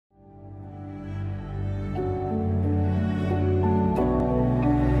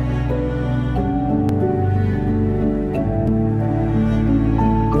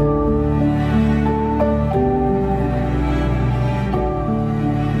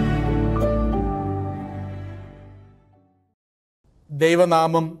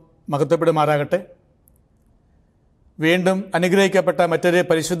ദൈവനാമം മഹത്വപ്പെടുമാറാകട്ടെ. വീണ്ടും അനുഗ്രഹിക്കപ്പെട്ട മറ്റൊരു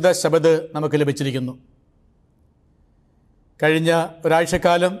പരിശുദ്ധ ശബദ് നമുക്ക് ലഭിച്ചിരിക്കുന്നു. കഴിഞ്ഞ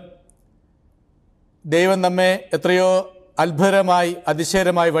ഒരാഴ്ചക്കാലം ദൈവം നമ്മെ എത്രയോ അത്ഭുതമായി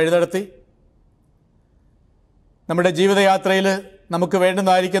അതിശയകരമായി വഴിനടത്തി. നമ്മുടെ ജീവിതയാത്രയിൽ നമുക്ക്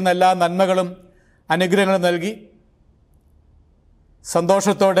വേണ്ടുന്നതായിരിക്കുന്ന എല്ലാ നന്മകളും അനുഗ്രഹങ്ങളും നൽകി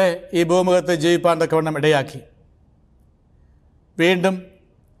സന്തോഷത്തോടെ ഈ ഭൂമുഖത്ത് ജീവിപ്പാൻ തക്കവണ്ണം ഇടയാക്കി. വീണ്ടും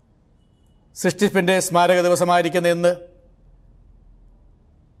സൃഷ്ടിപ്പിൻ്റെ സ്മാരക ദിവസമായിരിക്കുന്ന ഇന്ന്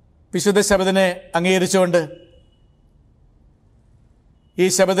വിശുദ്ധ ശബദിനെ അംഗീകരിച്ചുകൊണ്ട് ഈ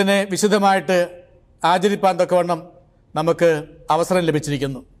ശബദിനെ വിശുദ്ധമായിട്ട് ആചരിപ്പാൻ തക്കവണ്ണം നമുക്ക് അവസരം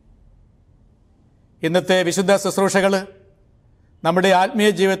ലഭിച്ചിരിക്കുന്നു. ഇന്നത്തെ വിശുദ്ധ ശുശ്രൂഷകൾ നമ്മുടെ ആത്മീയ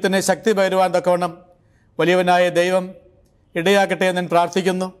ജീവിതത്തിന് ശക്തി പകരുവാൻ തക്കവണ്ണം വലിയവനായ ദൈവം ഇടയാക്കട്ടെ എന്ന് ഞാൻ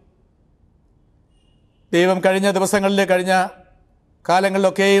പ്രാർത്ഥിക്കുന്നു. ദൈവം കഴിഞ്ഞ ദിവസങ്ങളിൽ, കഴിഞ്ഞ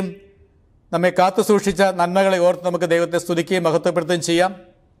കാലങ്ങളിലൊക്കെയും നമ്മെ കാത്തു സൂക്ഷിച്ച നന്മകളെ ഓർത്ത് നമുക്ക് ദൈവത്തെ സ്തുതിക്കുകയും മഹത്വപ്പെടുത്തുകയും ചെയ്യാം.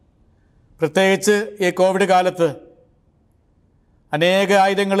 പ്രത്യേകിച്ച് ഈ കോവിഡ് കാലത്ത് അനേക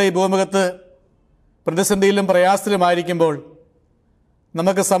ആയിരങ്ങൾ ഈ ഭൂമുഖത്ത് പ്രതിസന്ധിയിലും പ്രയാസത്തിലുമായിരിക്കുമ്പോൾ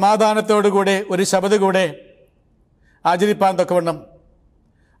നമുക്ക് സമാധാനത്തോടുകൂടെ ഒരു ശബദ് കൂടെ ആചരിപ്പാൻ തക്കവണ്ണം,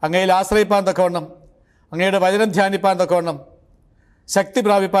 അങ്ങയിൽ ആശ്രയിപ്പാൻ തക്കവണ്ണം, അങ്ങയുടെ വചനം ധ്യാനിപ്പാൻ തക്കവണ്ണം, ശക്തി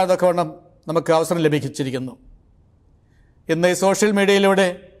പ്രാപിപ്പാൻ തക്കവണ്ണം നമുക്ക് അവസരം ലഭിച്ചിരിക്കുന്നു. ഇന്ന് ഈ സോഷ്യൽ മീഡിയയിലൂടെ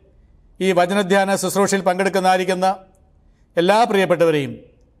ഈ വചനധ്യാന ശുശ്രൂഷയിൽ പങ്കെടുക്കുന്നതായിരിക്കുന്ന എല്ലാ പ്രിയപ്പെട്ടവരെയും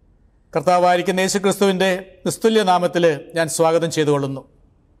കർത്താവായിരിക്കുന്ന യേശുക്രിസ്തുവിൻ്റെ നിസ്തുല്യ നാമത്തിൽ ഞാൻ സ്വാഗതം ചെയ്തുകൊള്ളുന്നു.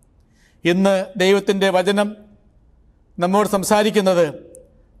 ഇന്ന് ദൈവത്തിൻ്റെ വചനം നമ്മോട് സംസാരിക്കുന്നത്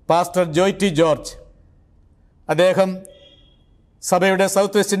പാസ്റ്റർ ജോയ് ടി ജോർജ്. അദ്ദേഹം സഭയുടെ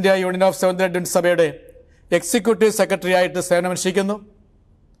south west India union of seventh Adventist സഭയുടെ എക്സിക്യൂട്ടീവ് സെക്രട്ടറി ആയിട്ട് സേവനമനുഷ്ഠിക്കുന്നു.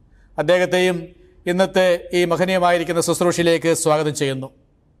 അദ്ദേഹത്തെയും ഇന്നത്തെ ഈ മഹനീയമായിരിക്കുന്ന ശുശ്രൂഷയിലേക്ക് സ്വാഗതം ചെയ്യുന്നു.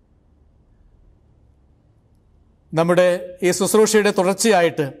 നമ്മുടെ ഈ ശുശ്രൂഷയുടെ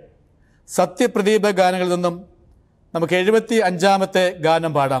തുടർച്ചയായിട്ട് സത്യപ്രദീപ ഗാനങ്ങളിൽ നിന്നും നമുക്ക് 75-ാമത്തെ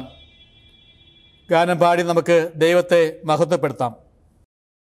ഗാനം പാടാം. ഗാനം പാടി നമുക്ക് ദൈവത്തെ മഹത്വപ്പെടുത്താം.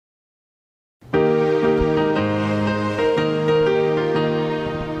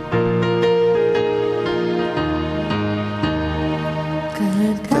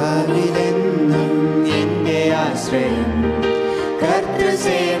 കർത്താവിലെന്നും എന്റെ ആശ്രയം,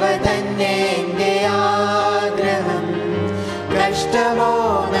 കർത്തൃസേവ തന്നെ എന്റെ ആഗ്രഹം. കഷ്ടമോ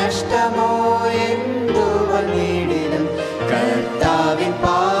നഷ്ടമോ എന്തു വന്നിടിലും കർത്താവിൻ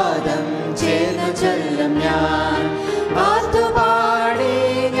പാദം ചേർന്നു ചൊല്ലും ഞാൻ. പാട്ടുപാടി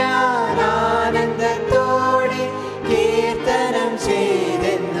ഞാൻ ആനന്ദത്തോടെ കീർത്തനം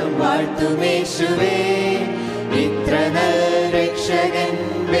ചെയ്തെന്നും വാഴ്ത്തുമേശുവേ. ഇത്ര നല്ല രക്ഷകൻ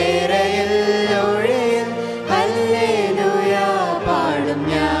വേറെയിൽ ഒഴിയിൽ ഹല്ലേലൂയ പാടും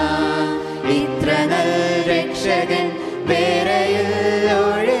ഞാൻ. ഇത്ര നല്ല രക്ഷകൻ വേറെയിൽ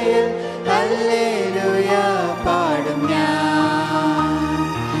ഒഴിയിൽ ഹല്ലേലൂയ പാടും ഞാൻ.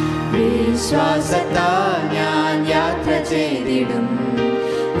 വിശ്വാസത്താൽ ഞാൻ യാത്ര ചെയ്തിടും,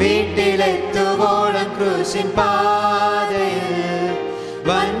 വീട്ടിലെത്തുവോളം ക്രൂശിൻ പാതയിൽ.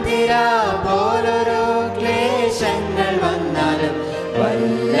 വന്ദിര പോലൊരു ക്ലേശങ്ങൾ വന്നാലും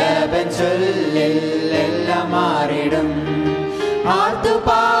വല്ലഭൻ ചൊല്ലിൽ എല്ലാം മാറിടും.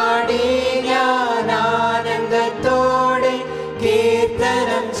 ആർത്തുപാടി ഞാൻ ആനന്ദത്തോടെ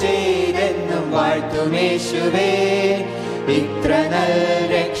കീർത്തനം ചെയ്തെന്നും വാഴ്ത്തുമേശുവേ. ഇത്ര നല്ല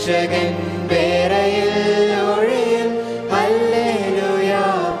രക്ഷകൻ വേറെയിൽ ഒഴിയിൽ ഹല്ലേലൂയ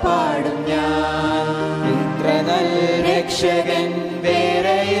പാടും ഞാൻ. ഇത്ര നല്ല രക്ഷകൻ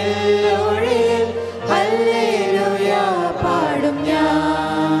വേറെയിൽ ഒഴിയിൽ ഹല്ലേലൂയ പാടും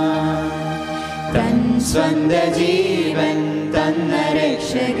ഞാൻ. തൻ സ്വന്ത ജീവൻ തന്ന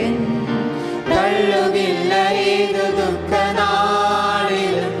രക്ഷകൻ തള്ളുകില്ല ഏതു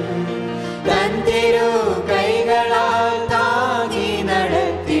ദുഃഖനാളിലും. തൻ തിരു കൈകളാൽ താങ്ങി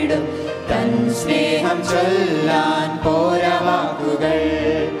നടത്തിടും, തൻ സ്നേഹം ചൊല്ലാൻ പോരാ വാക്കുകൾ.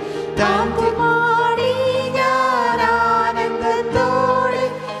 താങ്കുപാടി ഞാൻ ആനന്ദത്തോടെ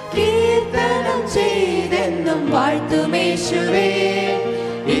കീർത്തനം ചെയ്തെന്നും വാഴ്ത്തുമേശുവേ.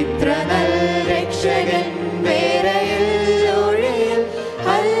 ഇത്ര നല്ല രക്ഷകൻ വേറെയിൽ ഒഴിയിൽ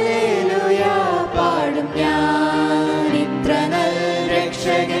ഹല്ലേലൂയ പാടും ഞാൻ. ഇത്ര നല്ല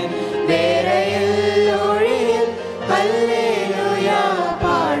രക്ഷകൻ വേറെയിൽ ഒഴിയിൽ ഹല്ലേലൂയ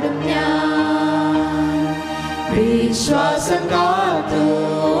പാടും ഞാൻ. വിശ്വാസം കാത്തു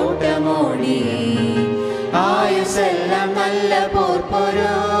ഓട്ടമോടിയേ, ആയുസ്സെല്ലാം നല്ല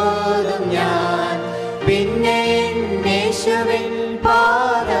പോർപ്പൊരുതും ഞാൻ. പിന്നെ യേശുവിൻ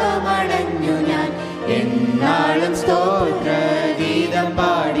പാദമണഞ്ഞു ഞാൻ, എന്നാളും സ്തോത്ര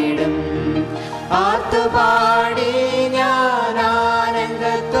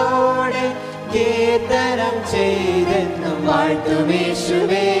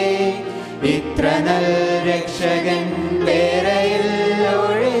യേശുവേ, ഇത്ര നൽ രക്ഷകൻ വേറെയിൽ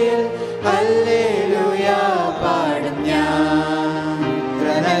ഒഴിയിൽ ഹല്ലേലൂയ പാടും ഞാൻ. ഇത്ര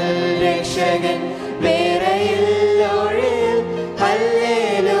നൽ രക്ഷകൻ വേറെയിൽ ഒഴിയിൽ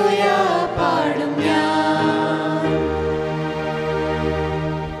ഹല്ലേലൂയ പാടും ഞാൻ.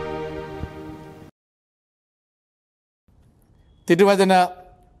 തിരുവചന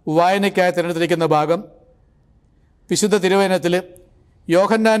വായനയ്ക്കായി തിരഞ്ഞെടുത്തിരിക്കുന്ന ഭാഗം വിശുദ്ധ തിരുവചനത്തിൽ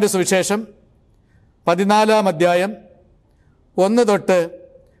യോഹന്നാൻ്റെ സുവിശേഷം 14-ാം അധ്യായം 1 തൊട്ട്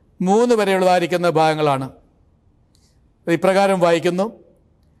 3 വരെയുള്ളതായിരിക്കുന്ന ഭാഗങ്ങളാണ്. ഇപ്രകാരം വായിക്കുന്നു: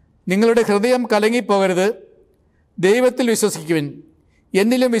 നിങ്ങളുടെ ഹൃദയം കലങ്ങിപ്പോകരുത്. ദൈവത്തിൽ വിശ്വസിക്കുവിൻ,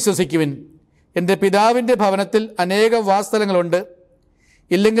 എന്നിലും വിശ്വസിക്കുവിൻ. എൻ്റെ പിതാവിൻ്റെ ഭവനത്തിൽ അനേകം വാസസ്ഥലങ്ങളുണ്ട്.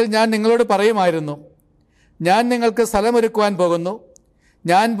 ഇല്ലെങ്കിൽ ഞാൻ നിങ്ങളോട് പറയുമായിരുന്നു. ഞാൻ നിങ്ങൾക്ക് സ്ഥലമൊരുക്കുവാൻ പോകുന്നു.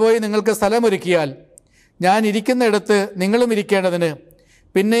 ഞാൻ പോയി നിങ്ങൾക്ക് സ്ഥലമൊരുക്കിയാൽ ഞാൻ ഇരിക്കുന്നിടത്ത് നിങ്ങളും ഇരിക്കേണ്ടതിന്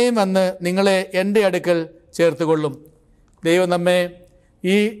പിന്നെയും വന്ന് നിങ്ങളെ എൻ്റെ അടുക്കൽ ചേർത്തുകൊള്ളും. ദൈവം നമ്മെ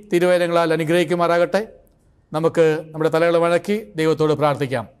ഈ തിരുവചനങ്ങളാൽ അനുഗ്രഹിക്കുമാറാകട്ടെ. നമുക്ക് നമ്മുടെ തലകൾ വഴക്കി ദൈവത്തോട്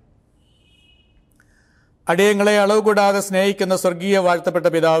പ്രാർത്ഥിക്കാം. അടിയങ്ങളെ അളവ് കൂടാതെ സ്നേഹിക്കുന്ന സ്വർഗീയ വാഴ്ത്തപ്പെട്ട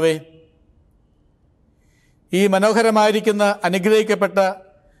പിതാവേ, ഈ മനോഹരമായിരിക്കുന്ന അനുഗ്രഹിക്കപ്പെട്ട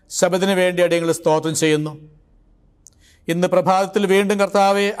ശബദിന് വേണ്ടി അടിയങ്ങൾ സ്തോത്രം ചെയ്യുന്നു. ഇന്ന് പ്രഭാതത്തിൽ വീണ്ടും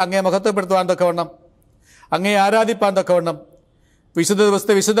കർത്താവെ അങ്ങേ മഹത്വപ്പെടുത്തുവാൻ തക്കവണ്ണം, അങ്ങേ ആരാധിപ്പാൻ തക്കവണ്ണം, വിശുദ്ധ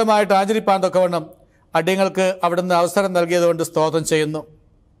ദിവസത്തെ വിശുദ്ധമായിട്ട് ആചരിപ്പാൻ തക്കവണ്ണം അടിയങ്ങൾക്ക് അവിടുന്ന് അവസരം നൽകിയതുകൊണ്ട് സ്തോത്രം ചെയ്യുന്നു.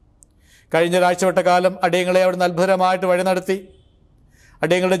 കഴിഞ്ഞ ഒരാഴ്ചവട്ട കാലം അടിയങ്ങളെ അവിടുന്ന് അത്ഭുതമായിട്ട് വഴി നടത്തി.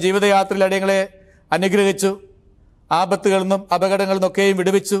 അടിയങ്ങളുടെ ജീവിതയാത്രയിൽ അടിയങ്ങളെ അനുഗ്രഹിച്ചു. ആപത്തുകളിൽ നിന്നും അപകടങ്ങളിൽ നിന്നൊക്കെയും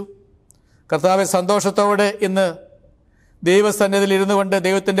വിടുവിച്ചു. കർത്താവെ, സന്തോഷത്തോടെ ഇന്ന് ദൈവസന്നിധിയിൽ ഇരുന്നു കൊണ്ട്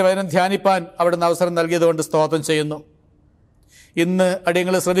ദൈവത്തിൻ്റെ വചനം ധ്യാനിപ്പാൻ അവിടുന്ന് അവസരം നൽകിയതുകൊണ്ട് സ്തോത്രം ചെയ്യുന്നു. ഇന്ന്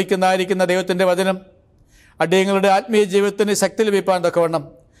അടിയങ്ങൾ ശ്രദ്ധിക്കുന്നതായിരിക്കുന്ന ദൈവത്തിൻ്റെ വചനം അടിയങ്ങളുടെ ആത്മീയ ജീവിതത്തിന് ശക്തി ലഭിപ്പാൻ തക്കവണ്ണം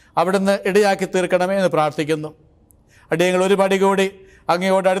അവിടുന്ന് ഇടയാക്കി തീർക്കണമേ എന്ന് പ്രാർത്ഥിക്കുന്നു. അടിയങ്ങൾ ഒരു പടി കൂടി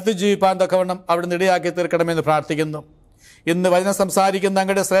അങ്ങയോട് അടുത്ത് ജീവിപ്പാൻ തക്കവണ്ണം അവിടുന്ന് ഇടയാക്കി തീർക്കണമെന്ന് പ്രാർത്ഥിക്കുന്നു. ഇന്ന് വചനം സംസാരിക്കുന്ന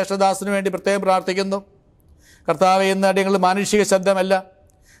അങ്ങയുടെ ശ്രേഷ്ഠദാസിനു വേണ്ടി പ്രത്യേകം പ്രാർത്ഥിക്കുന്നു. കർത്താവെ, ഇന്ന് അടിയങ്ങൾ മാനുഷിക ശബ്ദമല്ല,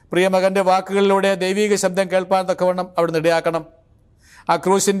 പ്രിയമകൻ്റെ വാക്കുകളിലൂടെ ദൈവിക ശബ്ദം കേൾപ്പാൻ തക്കവണ്ണം അവിടുന്ന് ഇടയാക്കണം. ആ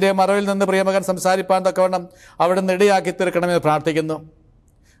ക്രൂശിൻ്റെ മറവിൽ നിന്ന് പ്രിയമകൻ സംസാരിപ്പാൻ തക്കവണ്ണം അവിടുന്ന് ഇടയാക്കി തീർക്കണമെന്ന് പ്രാർത്ഥിക്കുന്നു.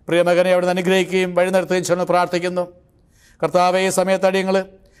 പ്രിയമകനെ അവിടുന്ന് അനുഗ്രഹിക്കുകയും വഴി നടത്തുകയും ചെയ്യണമെന്ന് പ്രാർത്ഥിക്കുന്നു. കർത്താവെ, ഈ സമയത്ത്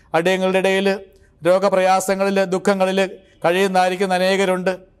അടിയങ്ങളുടെ ഇടയിൽ രോഗപ്രയാസങ്ങളിൽ ദുഃഖങ്ങളിൽ കഴിയുന്നതായിരിക്കുന്ന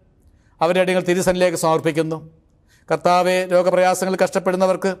അനേകരുണ്ട്. അവരെ അടിയങ്ങൾ തിരുസന്നിലേക്ക് സമർപ്പിക്കുന്നു. കർത്താവെ, രോഗപ്രയാസങ്ങളിൽ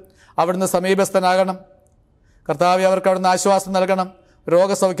കഷ്ടപ്പെടുന്നവർക്ക് അവിടുന്ന് സമീപസ്ഥനാകണം. കർത്താവെ, അവർക്ക് അവിടുന്ന് ആശ്വാസം നൽകണം,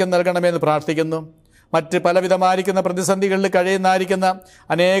 രോഗസൗഖ്യം നൽകണമെന്ന് പ്രാർത്ഥിക്കുന്നു. മറ്റ് പലവിധമായിരിക്കുന്ന പ്രതിസന്ധികളിൽ കഴിയുന്നതായിരിക്കുന്ന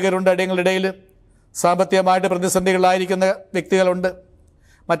അനേകരുണ്ട്. അടിയങ്ങളുടെ ഇടയിൽ സാമ്പത്തികമായിട്ട് പ്രതിസന്ധികളായിരിക്കുന്ന വ്യക്തികളുണ്ട്.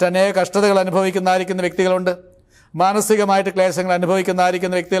 മറ്റനേക കഷ്ടതകൾ അനുഭവിക്കുന്നതായിരിക്കുന്ന വ്യക്തികളുണ്ട്. മാനസികമായിട്ട് ക്ലേശങ്ങൾ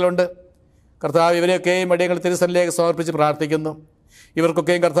അനുഭവിക്കുന്നതായിരിക്കുന്ന വ്യക്തികളുണ്ട്. കർത്താവ്, ഇവരെയൊക്കെയും അടിയങ്ങൾ തിരുസന്നിലേക്ക് സമർപ്പിച്ച് പ്രാർത്ഥിക്കുന്നു.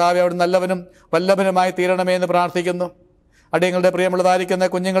 ഇവർക്കൊക്കെയും കർത്താവ് അവിടെ നല്ലവനും വല്ലഭനുമായി തീരണമേ എന്ന് പ്രാർത്ഥിക്കുന്നു. അടിയങ്ങളുടെ പ്രിയമുള്ളതായിരിക്കുന്ന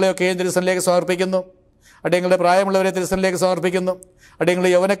കുഞ്ഞുങ്ങളെയൊക്കെയും തിരുസന്നിലേക്ക് സമർപ്പിക്കുന്നു. അടിയങ്ങളുടെ പ്രായമുള്ളവരെ തിരുസന്നിലേക്ക് സമർപ്പിക്കുന്നു.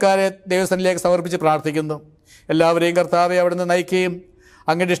 അടിയങ്ങളുടെ യൗവനക്കാരെ ദൈവസന്നിലേക്ക് സമർപ്പിച്ച് പ്രാർത്ഥിക്കുന്നു. എല്ലാവരെയും കർത്താവെ അവിടുന്ന് നയിക്കുകയും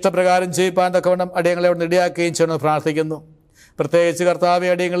അങ്ങയുടെ ഇഷ്ടപ്രകാരം ജീവിപ്പാൻ തക്കവണ്ണം അടിയങ്ങളെ അവിടുന്ന് ഇടയാക്കുകയും ചെയ്യണമെന്ന് പ്രാർത്ഥിക്കുന്നു. പ്രത്യേകിച്ച് കർത്താവെ,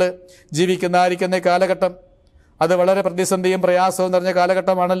 അടിയങ്ങൾ ജീവിക്കുന്നതായിരിക്കുന്ന കാലഘട്ടം അത് വളരെ പ്രതിസന്ധിയും പ്രയാസവും നിറഞ്ഞ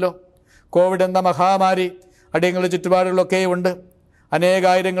കാലഘട്ടമാണല്ലോ. കോവിഡ് എന്ന മഹാമാരി അടിയങ്ങളുടെ ചുറ്റുപാടുകളൊക്കെയും ഉണ്ട്.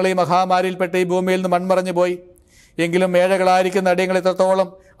 അനേകായിരങ്ങൾ ഈ മഹാമാരിയിൽപ്പെട്ട് ഈ ഭൂമിയിൽ നിന്ന് മൺമറഞ്ഞു പോയി. എങ്കിലും ഏഴകളായിരിക്കുന്ന അടിയങ്ങൾ ഇത്രത്തോളം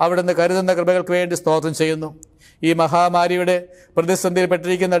അവിടുന്ന് കരുതുന്ന കൃപകൾക്ക് വേണ്ടി സ്തോത്രം ചെയ്യുന്നു. ഈ മഹാമാരിയുടെ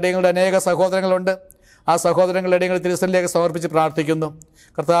പ്രതിസന്ധിയിൽപ്പെട്ടിരിക്കുന്ന അടിയങ്ങളുടെ അനേക സഹോദരങ്ങളുണ്ട്. ആ സഹോദരങ്ങളുടെ അടിയങ്ങൾ തിരുസന്നിലേക്ക് സമർപ്പിച്ച് പ്രാർത്ഥിക്കുന്നു.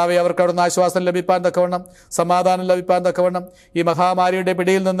 കർത്താവെ, അവർക്ക് അവിടുന്ന് ആശ്വാസം ലഭിപ്പാൻ തക്കവണ്ണം, സമാധാനം ലഭിപ്പാൻ തക്കവണ്ണം, ഈ മഹാമാരിയുടെ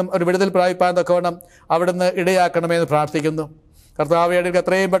പിടിയിൽ നിന്നും ഒരു വിടുതൽ പ്രാപിപ്പാൻ തക്കവണ്ണം അവിടുന്ന് ഇടയാക്കണമെന്ന് പ്രാർത്ഥിക്കുന്നു. കർത്താവെ, അടിയങ്ങൾക്ക്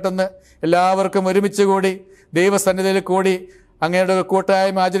എത്രയും പെട്ടെന്ന് എല്ലാവർക്കും ഒരുമിച്ച് കൂടി ദൈവസന്നിധിയിൽ കൂടി അങ്ങയുടെ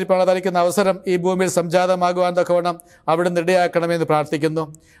കൂട്ടായ്മ ആചരിപ്പാൻ അവസരം ഈ ഭൂമിയിൽ സംജാതമാകുവാൻ തക്കവണ്ണം അവിടുന്ന് ഇടയാക്കണമെന്ന് പ്രാർത്ഥിക്കുന്നു.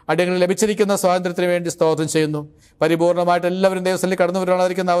 അടിയങ്ങൾ ലഭിച്ചിരിക്കുന്ന സ്വാതന്ത്ര്യത്തിന് വേണ്ടി സ്തോത്രം ചെയ്യുന്നു. പരിപൂർണമായിട്ട് എല്ലാവരും ദൈവസന്നിധിയിൽ കടന്നു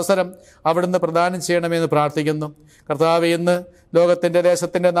വരാനിരിക്കുന്ന അവസരം അവിടുന്ന് പ്രദാനം ചെയ്യണമെന്ന് പ്രാർത്ഥിക്കുന്നു. കർത്താവെ, ഇന്ന് ലോകത്തിൻ്റെ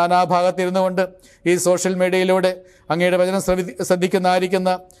ദേശത്തിൻ്റെ നാനാഭാഗത്തിരുന്നു കൊണ്ട് ഈ സോഷ്യൽ മീഡിയയിലൂടെ അങ്ങയുടെ വചനം ശ്രദ്ധിക്കുന്നതായിരിക്കുന്ന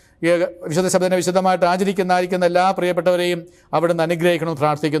വിശുദ്ധ ശബ്ദനെ വിശുദ്ധമായിട്ട് ആചരിക്കുന്നതായിരിക്കുന്ന എല്ലാ പ്രിയപ്പെട്ടവരെയും അവിടുന്ന് അനുഗ്രഹിക്കണമെന്ന്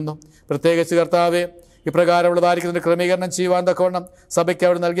പ്രാർത്ഥിക്കുന്നു. പ്രത്യേകിച്ച് കർത്താവെ, ഇപ്രകാരമുള്ളതായിരിക്കുന്ന ക്രമീകരണം ചെയ്യുവാൻ തക്കവണ്ണം സഭയ്ക്ക്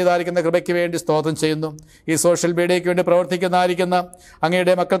അവിടെ നൽകിയതായിരിക്കുന്ന കൃപയ്ക്ക് വേണ്ടി സ്തോത്രം ചെയ്യുന്നു. ഈ സോഷ്യൽ മീഡിയയ്ക്ക് വേണ്ടി പ്രവർത്തിക്കുന്നതായിരിക്കുന്ന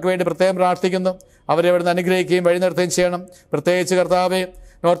അങ്ങയുടെ മക്കൾക്ക് വേണ്ടി പ്രത്യേകം പ്രാർത്ഥിക്കുന്നു. അവരെ അവിടുന്ന് അനുഗ്രഹിക്കുകയും വഴി നിർത്തുകയും ചെയ്യണം. പ്രത്യേകിച്ച് കർത്താവെ,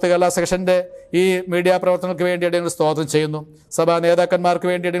 നോർത്ത് കേരള സെക്ഷൻ്റെ ഈ മീഡിയ പ്രവർത്തനങ്ങൾക്ക് വേണ്ടി അടിയങ്ങൾ സ്തോത്രം ചെയ്യുന്നു. സഭാ നേതാക്കന്മാർക്ക്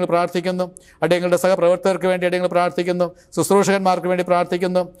വേണ്ടി അടിയങ്ങൾ പ്രാർത്ഥിക്കുന്നു. അടിയങ്ങളുടെ സഹപ്രവർത്തകർക്ക് വേണ്ടി അടിയങ്ങൾ പ്രാർത്ഥിക്കുന്നു. ശുശ്രൂഷകന്മാർക്ക് വേണ്ടി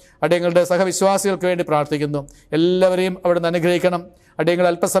പ്രാർത്ഥിക്കുന്നു. അടിയങ്ങളുടെ സഹവിശ്വാസികൾക്ക് വേണ്ടി പ്രാർത്ഥിക്കുന്നു. എല്ലാവരെയും അവിടുന്ന് അനുഗ്രഹിക്കണം. അടിയങ്ങൾ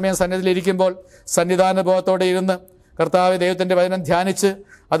അല്പസമയം സന്നിധിയിലിരിക്കുമ്പോൾ സന്നിധാന ബോധത്തോടെ ഇരുന്ന് കർത്താവെ ദൈവത്തിൻ്റെ വചനം ധ്യാനിച്ച്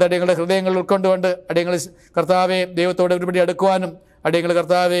അത് അടിയങ്ങളുടെ ഹൃദയങ്ങളിൽ ഉൾക്കൊണ്ടുകൊണ്ട് അടിയങ്ങൾ കർത്താവെ ദൈവത്തോട് ഒരുപടി അടുക്കുവാനും അടിയങ്ങൾ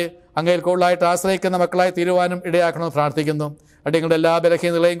കർത്താവെ അങ്ങയിൽ കൂടുതലായിട്ട് ആശ്രയിക്കുന്ന മക്കളായി തീരുവാനും ഇടയാക്കണമെന്ന് പ്രാർത്ഥിക്കുന്നു. അടിയങ്ങളുടെ എല്ലാ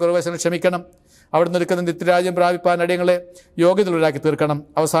ബലഹീനതകളെയും കുറവശങ്ങൾ ക്ഷമിക്കണം. അവിടുന്ന് ഒരുക്കുന്ന നിത്യരാജ്യം പ്രാപിപ്പാൻ അടിയങ്ങളെ യോഗ്യതയുള്ളവരാക്കി തീർക്കണം.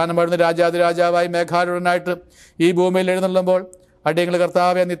 അവസാനം അവിടുന്ന് രാജാതിരാജാവായി മേഘാരൂഢനായിട്ട് ഈ ഭൂമിയിൽ എഴുന്നള്ളുമ്പോൾ അടിയങ്ങൾ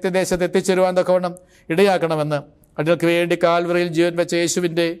കർത്താവെ നിത്യദേശത്ത് എത്തിച്ചേരുവാൻ തക്കവണ്ണം ഇടയാക്കണമെന്ന് അടിയങ്ങൾക്ക് വേണ്ടി കാൽവറിയിൽ ജീവൻ വെച്ച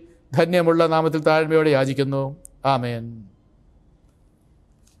യേശുവിൻ്റെ ധന്യമുള്ള നാമത്തിൽ താഴ്മയോടെ യാചിക്കുന്നു. ആമേൻ.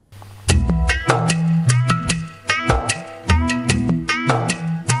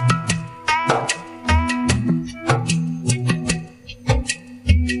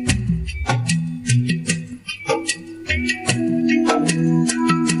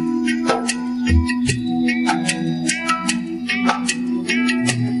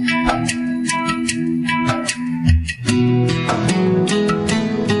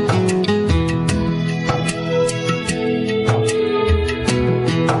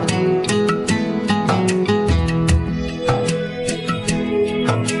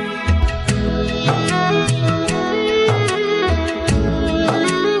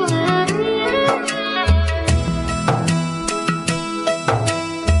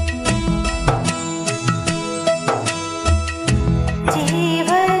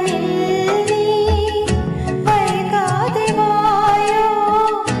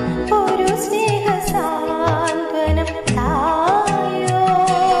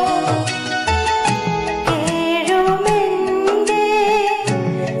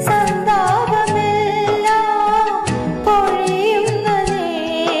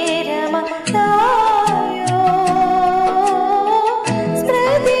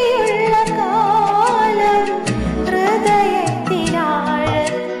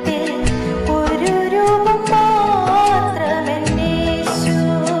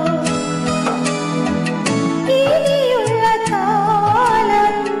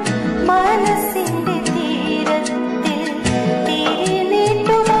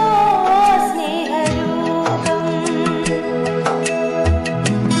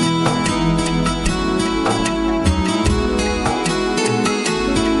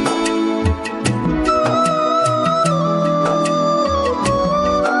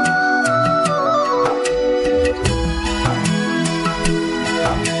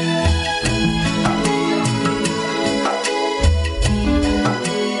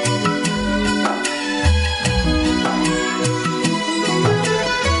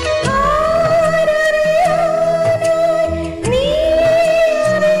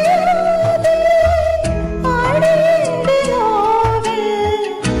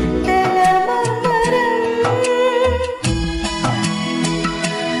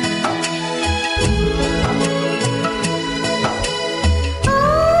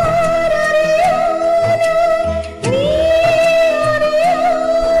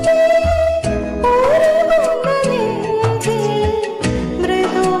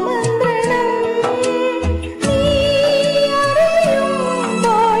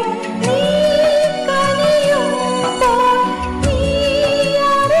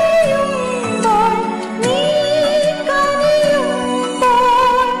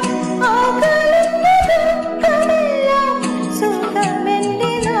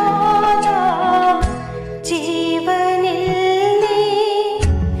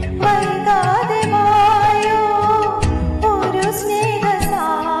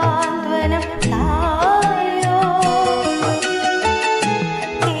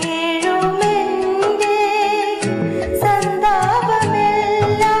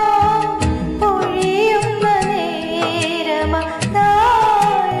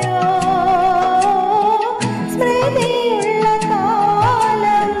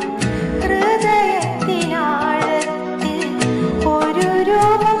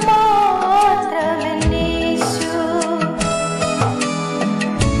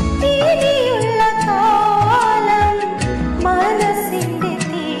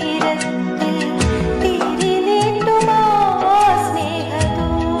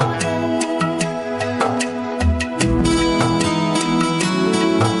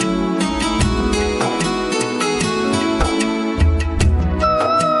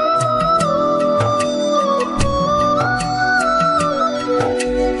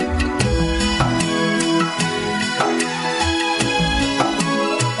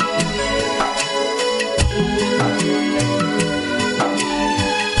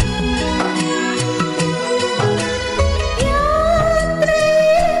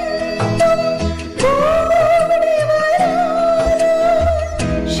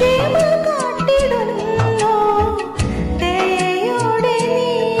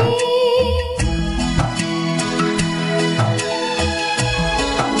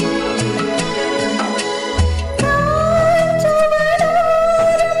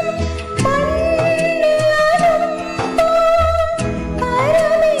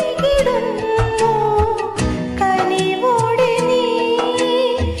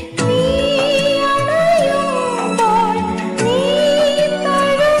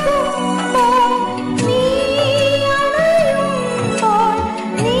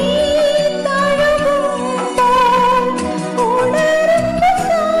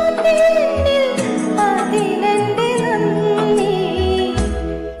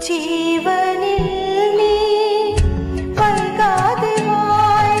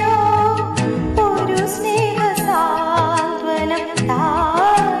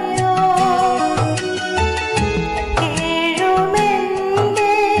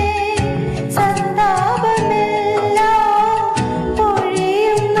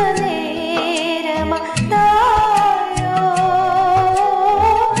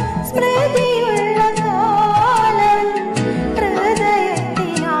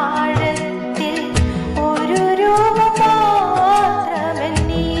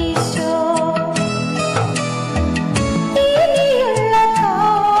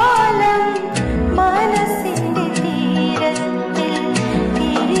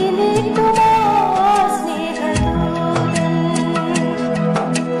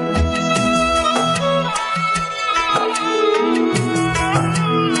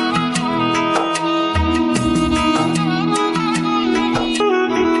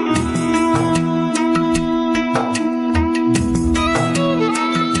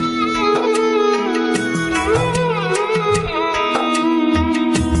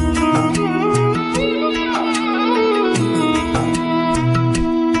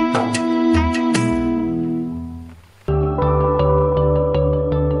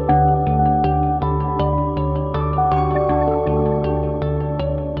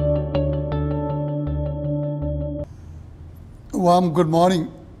 warm good morning,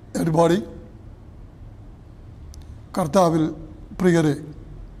 everybody. കർത്താവിൽ പ്രിയരെ,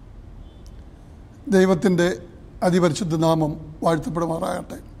 ദൈവത്തിൻ്റെ അതിപരിശുദ്ധ നാമം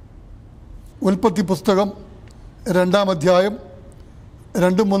വാഴ്ത്തപ്പെടുമാറാകട്ടെ. ഉൽപ്പത്തി പുസ്തകം 2-ാം അധ്യായം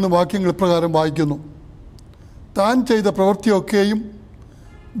 2-3 വാക്യങ്ങൾ പ്രകാരം വായിക്കുന്നു. താൻ ചെയ്ത പ്രവൃത്തിയൊക്കെയും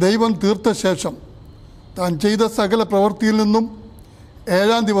ദൈവം തീർത്ത ശേഷം താൻ ചെയ്ത സകല പ്രവൃത്തിയിൽ നിന്നും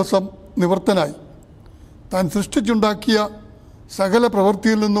 7-ാം ദിവസം നിവൃത്തനായി. താൻ സൃഷ്ടിച്ചുണ്ടാക്കിയ സകല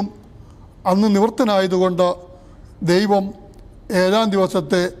പ്രവൃത്തിയിൽ നിന്നും അന്ന് നിവൃത്തനായതുകൊണ്ട് ദൈവം 7-ാം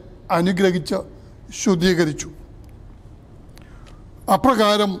ദിവസത്തെ അനുഗ്രഹിച്ച് ശുദ്ധീകരിച്ചു.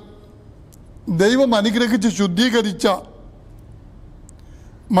 അപ്രകാരം ദൈവം അനുഗ്രഹിച്ച് ശുദ്ധീകരിച്ച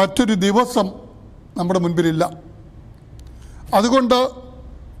മറ്റൊരു ദിവസം നമ്മുടെ മുൻപിലില്ല. അതുകൊണ്ട്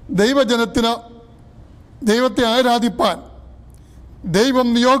ദൈവജനത്തിന് ദൈവത്തെ ആരാധിപ്പാൻ ദൈവം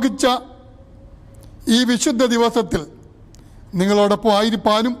നിയോഗിച്ച ഈ വിശുദ്ധ ദിവസത്തിൽ നിങ്ങളോടൊപ്പം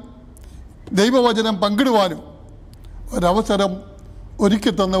ആയിരിക്കാനും ദൈവവചനം പങ്കിടുവാനും ഒരവസരം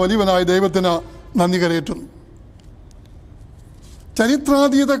ഒരുക്കി തന്ന വലിയവനായ ദൈവത്തിന് നന്ദി കരയേറ്റുന്നു.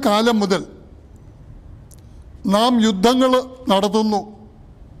 ചരിത്രാതീത കാലം മുതൽ നാം യുദ്ധങ്ങൾ നടത്തുന്നു.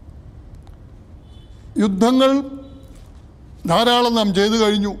 യുദ്ധങ്ങൾ ധാരാളം നാം ചെയ്തു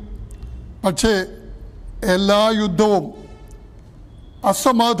കഴിഞ്ഞു. പക്ഷേ എല്ലാ യുദ്ധവും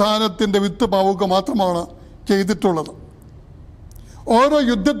അസമാധാനത്തിൻ്റെ വിത്ത് പാവുക മാത്രമാണ് ചെയ്തിട്ടുള്ളത്. ഓരോ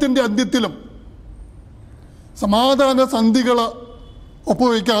യുദ്ധത്തിൻ്റെ അന്ത്യത്തിലും സമാധാന സന്ധികൾ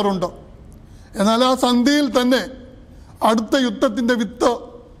ഒപ്പുവയ്ക്കാറുണ്ട്. എന്നാൽ ആ സന്ധിയിൽ തന്നെ അടുത്ത യുദ്ധത്തിൻ്റെ വിത്ത്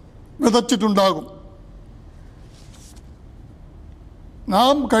വിതച്ചിട്ടുണ്ടാകും.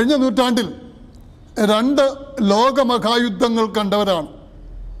 നാം കഴിഞ്ഞ നൂറ്റാണ്ടിൽ 2 ലോകമഹായുദ്ധങ്ങൾ കണ്ടവരാണ്.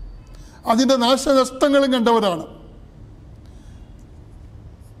 അതിൻ്റെ നാശനഷ്ടങ്ങളും കണ്ടവരാണ്.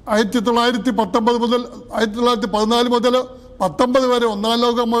 1919 മുതൽ 1914 മുതൽ 19 വരെ 1-ാം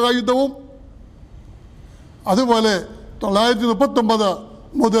ലോക മഹായുദ്ധവും അതുപോലെ 1939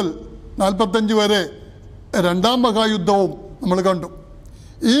 മുതൽ 45 വരെ 2-ാം മഹായുദ്ധവും നമ്മൾ കണ്ടു.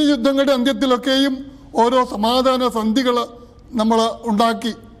 ഈ യുദ്ധങ്ങളുടെ അന്ത്യത്തിലൊക്കെയും ഓരോ സമാധാന സന്ധികൾ നമ്മൾ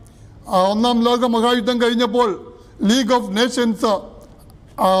ഉണ്ടാക്കി. 1-ാം ലോക മഹായുദ്ധം കഴിഞ്ഞപ്പോൾ ലീഗ് ഓഫ് നേഷൻസ്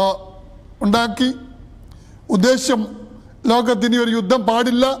ഉണ്ടാക്കി. ഉദ്ദേശ്യം ലോകത്തിന് ഒരു യുദ്ധം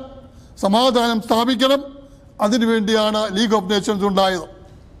പാടില്ല, സമാധാനം സ്ഥാപിക്കണം. അതിനുവേണ്ടിയാണ് ലീഗ് ഓഫ് നേഷൻസ് ഉണ്ടായത്.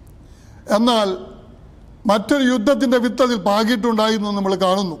 എന്നാൽ മറ്റൊരു യുദ്ധത്തിൻ്റെ വിത്ത് അതിൽ പാകിയിട്ടുണ്ടായിരുന്നു നമ്മൾ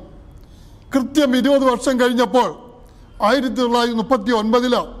കാണുന്നു. കൃത്യം 20 വർഷം കഴിഞ്ഞപ്പോൾ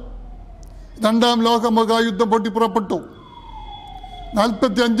 1939 2-ാം ലോക മഹായുദ്ധം പൊട്ടിപ്പുറപ്പെട്ടു.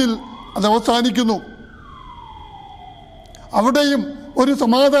 45 അത് അവസാനിക്കുന്നു. അവിടെയും ഒരു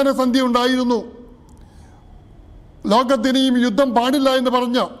സമാധാന സന്ധി ഉണ്ടായിരുന്നു. ലോകത്തിനെയും യുദ്ധം പാടില്ല എന്ന്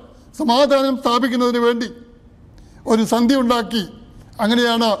പറഞ്ഞ് സമാധാനം സ്ഥാപിക്കുന്നതിന് വേണ്ടി ഒരു സന്ധി ഉണ്ടാക്കി.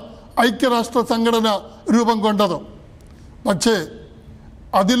 അങ്ങനെയാണ് ഐക്യരാഷ്ട്ര സംഘടന രൂപം കൊണ്ടത്. പക്ഷേ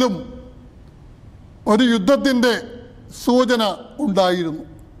അതിലും ഒരു യുദ്ധത്തിൻ്റെ സൂചന ഉണ്ടായിരുന്നു.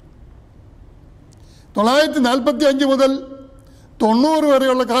 1945 മുതൽ 90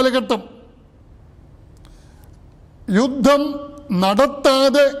 വരെയുള്ള കാലഘട്ടം യുദ്ധം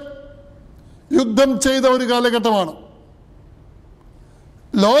നടത്താതെ യുദ്ധം ചെയ്ത ഒരു കാലഘട്ടമാണ്.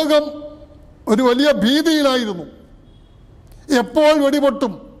 ലോകം ഒരു വലിയ ഭീതിയിലായിരുന്നു. എപ്പോൾ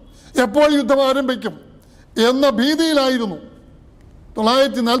വെടിപൊട്ടും, എപ്പോൾ യുദ്ധം ആരംഭിക്കും എന്ന ഭീതിയിലായിരുന്നു.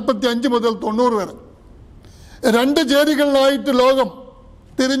 1945 മുതൽ 90 വരെ 2 ചേരികളിലായിട്ട് ലോകം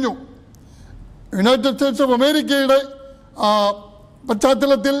തിരിഞ്ഞു. യുണൈറ്റഡ് സ്റ്റേറ്റ്സ് ഓഫ് അമേരിക്കയുടെ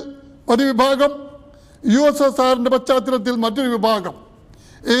പശ്ചാത്തലത്തിൽ ഒരു വിഭാഗം, USSRന്റെ പശ്ചാത്തലത്തിൽ മറ്റൊരു വിഭാഗം.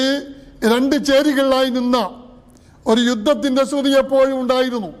 ഈ 2 ചേരികളിലായി നിന്ന ഒരു യുദ്ധത്തിൻ്റെ ശ്രുതി എപ്പോഴും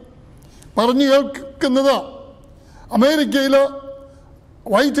ഉണ്ടായിരുന്നു. പറഞ്ഞു കേൾക്കുന്നത് അമേരിക്കയിൽ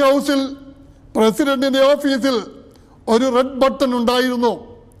വൈറ്റ് ഹൗസിൽ പ്രസിഡന്റിൻ്റെ ഓഫീസിൽ ഒരു റെഡ് ബട്ടൺ ഉണ്ടായിരുന്നു.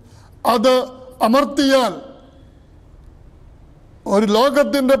 അത് അമർത്തിയാൽ ഒരു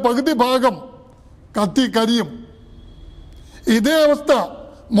ലോകത്തിൻ്റെ പകുതി ഭാഗം കത്തിക്കരിയും. ഇതേ അവസ്ഥ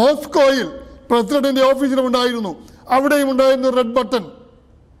മോസ്കോയിൽ പ്രസിഡന്റിൻ്റെ ഓഫീസിലും ഉണ്ടായിരുന്നു. അവിടെയും ഉണ്ടായിരുന്നു റെഡ് ബട്ടൺ.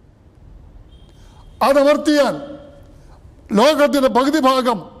 അതമർത്തിയാൽ ലോകത്തിൻ്റെ പകുതി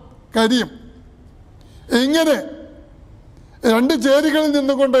ഭാഗം കരിയും. ഇങ്ങനെ 2 ചേരികളിൽ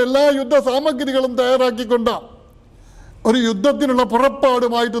നിന്നുകൊണ്ട് എല്ലാ യുദ്ധ സാമഗ്രികളും തയ്യാറാക്കിക്കൊണ്ട് ഒരു യുദ്ധത്തിനുള്ള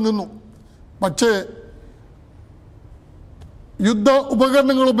പുറപ്പാടുമായിട്ട് നിന്നു. പക്ഷേ യുദ്ധ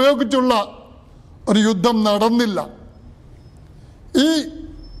ഉപകരണങ്ങൾ ഉപയോഗിച്ചുള്ള ഒരു യുദ്ധം നടന്നില്ല.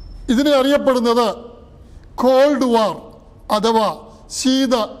 ഇതിനെ അറിയപ്പെടുന്നത് കോൾഡ് വാർ അഥവാ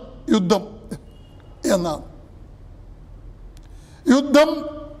ശീത യുദ്ധം എന്നാണ്.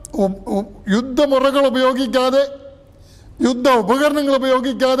 യുദ്ധമുറകൾ ഉപയോഗിക്കാതെ, യുദ്ധ ഉപകരണങ്ങൾ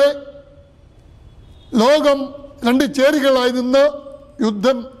ഉപയോഗിക്കാതെ ലോകം രണ്ട് ചേരികളായി നിന്ന്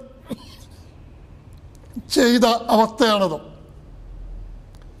യുദ്ധം ചെയ്ത അവസ്ഥയാണത്.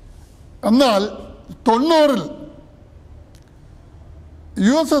 എന്നാൽ 90-ൽ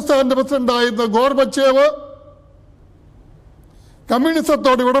USSRന്റെ പ്രസിഡന്റായിരുന്ന ഗോർബച്ചേവ്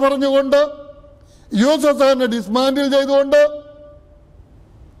കമ്മ്യൂണിസത്തോട് വിട പറഞ്ഞുകൊണ്ട് USSRനെ ഡിസ്മാൻഡിൽ ചെയ്തുകൊണ്ട്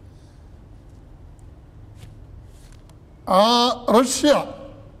റഷ്യ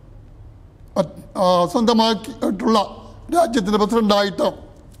സ്വന്തമാക്കിയിട്ടുള്ള രാജ്യത്തിൻ്റെ പ്രസിഡന്റായിട്ട്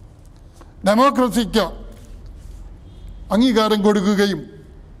ഡെമോക്രസിക്ക് അംഗീകാരം കൊടുക്കുകയും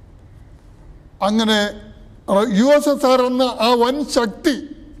അങ്ങനെ USSR എന്ന ആ വൻ ശക്തി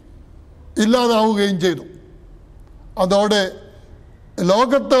ഇല്ലാതാവുകയും ചെയ്തു. അതോടെ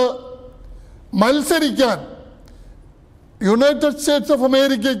ലോകത്ത് മത്സരിക്കാൻ യുണൈറ്റഡ് സ്റ്റേറ്റ്സ് ഓഫ്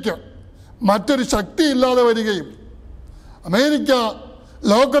അമേരിക്കയ്ക്ക് മറ്റൊരു ശക്തി ഇല്ലാതെ വരികയും അമേരിക്ക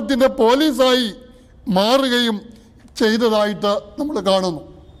ലോകത്തിൻ്റെ പോലീസായി മാറുകയും ചെയ്തതായിട്ട് നമ്മൾ കാണുന്നു.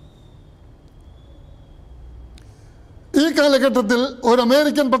 ഈ കാലഘട്ടത്തിൽ ഒരു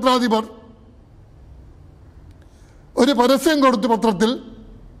അമേരിക്കൻ പത്രാധിപർ ഒരു പരസ്യം കൊടുത്തു പത്രത്തിൽ,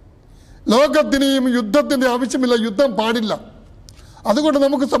 ലോകത്തിനെയും യുദ്ധത്തിൻ്റെ ആവശ്യമില്ല, യുദ്ധം പാടില്ല, അതുകൊണ്ട്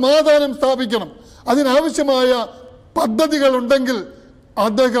നമുക്ക് സമാധാനം സ്ഥാപിക്കണം, അതിനാവശ്യമായ പദ്ധതികൾ ഉണ്ടെങ്കിൽ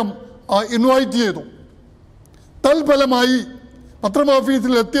അദ്ദേഹം ഇൻവൈറ്റ് ചെയ്തു. തൽഫലമായി പത്രം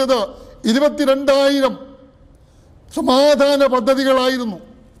ഓഫീസിൽ എത്തിയത് 22,000 സമാധാന പദ്ധതികളായിരുന്നു.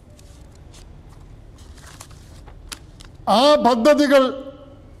 ആ പദ്ധതികൾ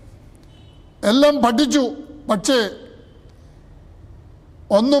എല്ലാം പഠിച്ചു, പക്ഷേ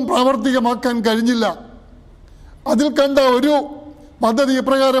ഒന്നും പ്രാവർത്തികമാക്കാൻ കഴിഞ്ഞില്ല. അതിൽ കണ്ട ഒരു പദ്ധതി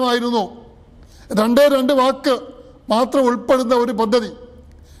ഇപ്രകാരമായിരുന്നു. 2 വാക്ക് മാത്രം ഉൾപ്പെടുന്ന ഒരു പദ്ധതി,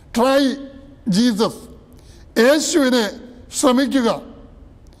 ട്രൈ ജീസസ്, യേശുവിനെ ശ്രമിക്കുക,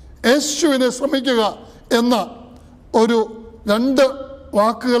 യേശുവിനെ ശ്രമിക്കുക എന്ന ഒരു 2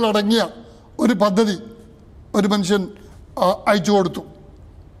 വാക്കുകളടങ്ങിയ ഒരു പദ്ധതി ഒരു മനുഷ്യൻ അയച്ചു കൊടുത്തു.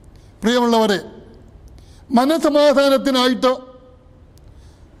 പ്രിയമുള്ളവരെ, മനസമാധാനത്തിനായിട്ട്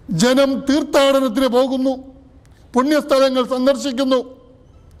ജനം തീർത്ഥാടനത്തിന് പോകുന്നു, പുണ്യസ്ഥലങ്ങൾ സന്ദർശിക്കുന്നു.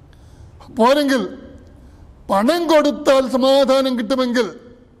 പോരെങ്കിൽ പണം കൊടുത്താൽ സമാധാനം കിട്ടുമെങ്കിൽ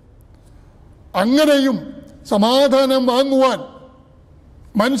അങ്ങനെയും സമാധാനം വാങ്ങുവാൻ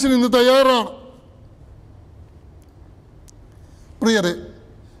മനുഷ്യൻ ഇന്ന് തയ്യാറാണ്. പ്രിയരെ,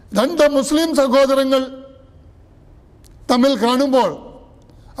 2 മുസ്ലിം സഹോദരങ്ങൾ തമ്മിൽ കാണുമ്പോൾ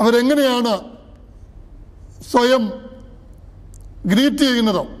അവരെങ്ങനെയാണ് സ്വയം ഗ്രീറ്റ്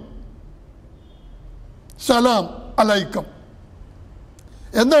ചെയ്യുന്നത്? സലാം അലൈക്കും.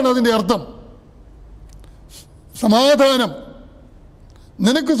 എന്താണ് അതിൻ്റെ അർത്ഥം? സമാധാനം,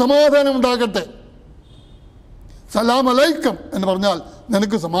 നിനക്ക് സമാധാനം ഉണ്ടാകട്ടെ. സലാം അലൈക്കും എന്ന് പറഞ്ഞാൽ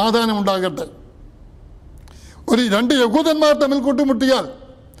നിനക്ക് സമാധാനം ഉണ്ടാകട്ടെ. ഒരു 2 യഹൂദന്മാർ തമ്മിൽ കൂട്ടിമുട്ടിയാൽ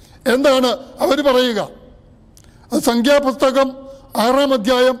എന്താണ് അവർ പറയുക? അത് സംഖ്യാപുസ്തകം 6-ാം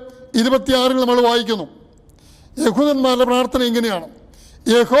അധ്യായം 26-ൽ നമ്മൾ വായിക്കുന്നു. യഹൂദന്മാരുടെ പ്രാർത്ഥന ഇങ്ങനെയാണ്: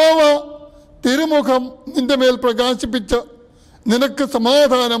 യഹോവ തിരുമുഖം നിന്റെ മേൽ പ്രകാശിപ്പിച്ച് നിനക്ക്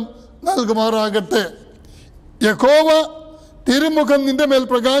സമാധാനം നൽകുമാറാകട്ടെ. യഹോവ തിരുമുഖം നിന്റെ മേൽ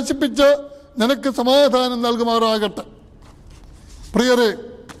പ്രകാശിപ്പിച്ച് നിനക്ക് സമാധാനം നൽകുമാറാകട്ടെ. പ്രിയരെ,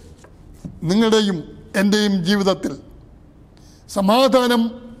 നിങ്ങളുടെയും എൻ്റെയും ജീവിതത്തിൽ സമാധാനം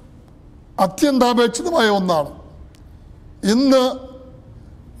അത്യന്താപേക്ഷിതമായ ഒന്നാണ്. ഇന്ന്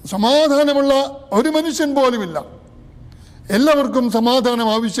സമാധാനമുള്ള ഒരു മനുഷ്യൻ പോലുമില്ല. എല്ലാവർക്കും സമാധാനം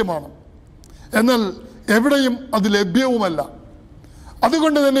ആവശ്യമാണ്, എന്നാൽ എവിടെയും അത് ലഭ്യവുമല്ല.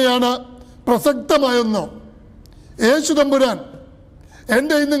 അതുകൊണ്ട് തന്നെയാണ് പ്രസക്തമായൊന്ന് യേശു തമ്പുരാൻ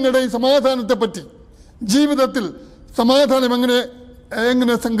എൻ്റെയും നിങ്ങളുടെയും സമാധാനത്തെപ്പറ്റി, ജീവിതത്തിൽ സമാധാനം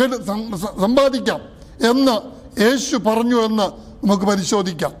എങ്ങനെ സമ്പാദിക്കാം എന്ന് യേശു പറഞ്ഞു എന്ന് നമുക്ക്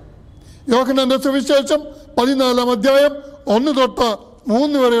പരിശോധിക്കാം. യോഹന്നാന്റെ സുവിശേഷം 14-ാം അധ്യായം 1 തൊട്ട്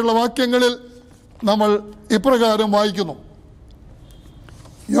 3 വരെയുള്ള വാക്യങ്ങളിൽ നമ്മൾ ഇപ്രകാരം വായിക്കുന്നു.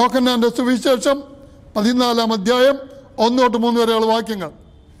 യോഹന്നാന്റെ സുവിശേഷം 14-ാം അധ്യായം 1 തൊട്ട് 3 വരെയുള്ള വാക്യങ്ങൾ: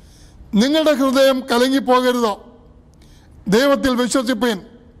 നിങ്ങളുടെ ഹൃദയം കലങ്ങിപ്പോകരുത്, ദൈവത്തിൽ വിശ്വസിപ്പീൻ,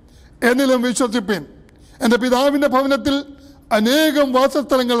 എന്നിലും വിശ്വസിപ്പീൻ. എൻ്റെ പിതാവിൻ്റെ ഭവനത്തിൽ അനേകം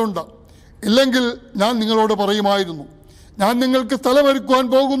വാസസ്ഥലങ്ങളുണ്ട്. ഇല്ലെങ്കിൽ ഞാൻ നിങ്ങളോട് പറയുമായിരുന്നു. ഞാൻ നിങ്ങൾക്ക് സ്ഥലമൊരുക്കുവാൻ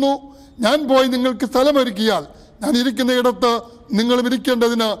പോകുന്നു. ഞാൻ പോയി നിങ്ങൾക്ക് സ്ഥലമൊരുക്കിയാൽ ഞാൻ ഇരിക്കുന്ന ഇടത്ത് നിങ്ങളും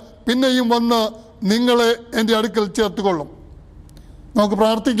ഇരിക്കേണ്ടതിന് പിന്നെയും വന്ന് നിങ്ങളെ എൻ്റെ അടുക്കൽ ചേർത്തുകൊള്ളും. നമുക്ക്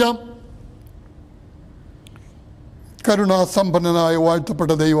പ്രാർത്ഥിക്കാം. കരുണാസമ്പന്നനായ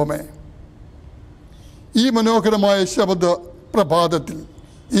വാഴ്ത്തപ്പെട്ട ദൈവമേ, ഈ മനോഹരമായ ശബ്ദ പ്രഭാതത്തിൽ,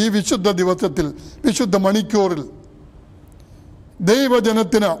 ഈ വിശുദ്ധ ദിവസത്തിൽ, വിശുദ്ധ മണിക്കൂറിൽ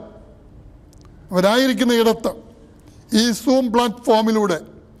ദൈവജനത്തിന് അവരായിരിക്കുന്ന ഇടത്ത് ഈ സൂം പ്ലാറ്റ്ഫോമിലൂടെ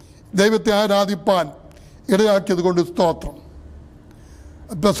ദൈവത്തെ ആരാധിപ്പാൻ ഇടയാക്കിയത് കൊണ്ട് സ്തോത്രം.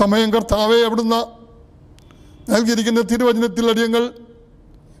 അപ്പോൾ സമയം കർത്താവെ അവിടുന്ന് നൽകിയിരിക്കുന്ന തിരുവചനത്തിലടിയങ്ങൾ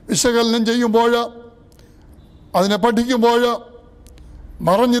വിശകലനം ചെയ്യുമ്പോൾ, അതിനെ പഠിക്കുമ്പോൾ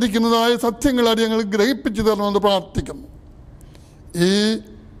മറഞ്ഞിരിക്കുന്നതായ സത്യങ്ങൾ അടിയങ്ങൾ ഗ്രഹിപ്പിച്ചു തരണമെന്ന് പ്രാർത്ഥിക്കുന്നു. ഈ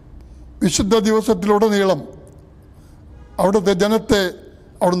വിശുദ്ധ ദിവസത്തിലുടനീളം അവിടുത്തെ ജനത്തെ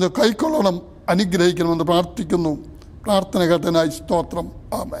അവിടുന്ന് കൈക്കൊള്ളണം, അനുഗ്രഹിക്കണമെന്ന് പ്രാർത്ഥിക്കുന്നു. പ്രാർത്ഥന കേട്ടനായി സ്തോത്രം.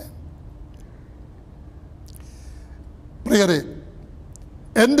 ആമേൻ. പ്രിയരെ,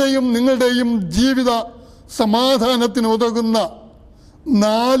 എൻ്റെയും നിങ്ങളുടെയും ജീവിത സമാധാനത്തിന് ഉതകുന്ന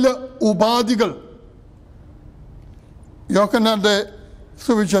 4 ഉപാധികൾ യോഹന്നാന്റെ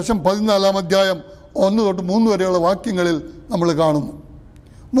സുവിശേഷം 14-ാം അധ്യായം 1 തൊട്ട് 3 വരെയുള്ള വാക്യങ്ങളിൽ നമ്മൾ കാണുന്നു.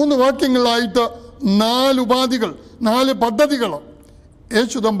 3 വാക്യങ്ങളായിട്ട് 4 ഉപാധികൾ, 4 പദ്ധതികൾ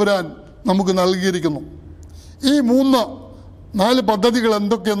യേശു തമ്പുരാൻ നമുക്ക് നൽകിയിരിക്കുന്നു. ഈ 4 പദ്ധതികൾ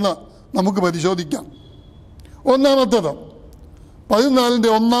എന്തൊക്കെയെന്ന് നമുക്ക് പരിശോധിക്കാം. ഒന്നാമത്തേത് 14-ന്റെ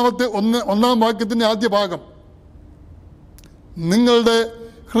 1-ാം വാക്യത്തിൻ്റെ ആദ്യ ഭാഗം, നിങ്ങളുടെ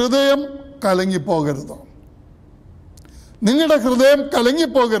ഹൃദയം കലങ്ങിപ്പോകരുത്. നിങ്ങളുടെ ഹൃദയം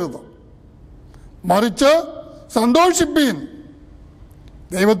കലങ്ങിപ്പോകരുത്, മറിച്ച് സന്തോഷിപ്പീൻ.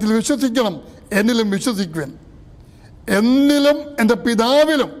 ദൈവത്തിൽ വിശ്വസിക്കണം, എന്നിലും വിശ്വസിക്കുവാൻ. എന്നിലും എൻ്റെ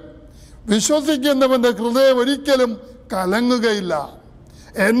പിതാവിലും വിശ്വസിക്കുന്നവൻ്റെ ഹൃദയം ഒരിക്കലും കലങ്ങുകയില്ല.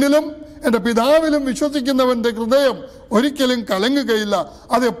 എന്നിലും എൻ്റെ പിതാവിലും വിശ്വസിക്കുന്നവൻ്റെ ഹൃദയം ഒരിക്കലും കലങ്ങുകയില്ല.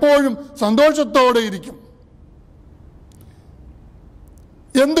 അതെപ്പോഴും സന്തോഷത്തോടെ ഇരിക്കും.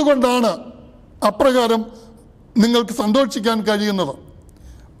 എന്തുകൊണ്ടാണ് അപ്രകാരം നിങ്ങൾക്ക് സന്തോഷിക്കാൻ കഴിയുന്നത്?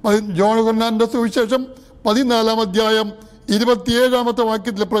 യോഹന്നാന്റെ സുവിശേഷം 14-ാം അധ്യായം 27-ാമത്തെ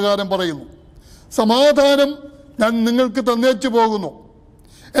വാക്യത്തിൽ പ്രകാരം പറയുന്നു, സമാധാനം ഞാൻ നിങ്ങൾക്ക് തന്നേച്ചു പോകുന്നു,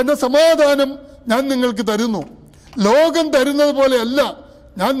 എൻ്റെ സമാധാനം ഞാൻ നിങ്ങൾക്ക് തരുന്നു. ലോകം തരുന്നത് പോലെയല്ല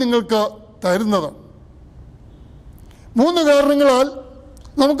ഞാൻ നിങ്ങൾക്ക് തരുന്നത്. 3 കാരണങ്ങളാൽ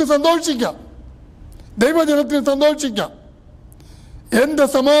നമുക്ക് സന്തോഷിക്കാം, ദൈവജനത്തിന് സന്തോഷിക്കാം. എൻ്റെ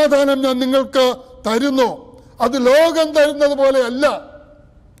സമാധാനം ഞാൻ നിങ്ങൾക്ക് തരുന്നു, അത് ലോകം തരുന്നത് പോലെയല്ല,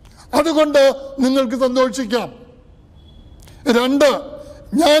 അതുകൊണ്ട് നിങ്ങൾക്ക് സന്തോഷിക്കാം. 2,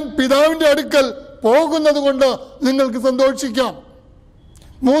 ഞാൻ പിതാവിൻ്റെ അടുക്കൽ പോകുന്നത് കൊണ്ട് നിങ്ങൾക്ക് സന്തോഷിക്കാം.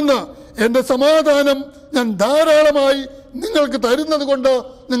 3, എൻ്റെ സമാധാനം ഞാൻ ധാരാളമായി നിങ്ങൾക്ക് തരുന്നത് കൊണ്ട്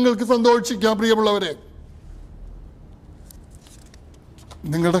നിങ്ങൾക്ക് സന്തോഷിക്കാം. പ്രിയമുള്ളവരെ,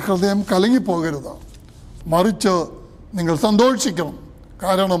 നിങ്ങളുടെ ഹൃദയം കലങ്ങിപ്പോകരുത്, മറിച്ച് നിങ്ങൾ സന്തോഷിക്കണം.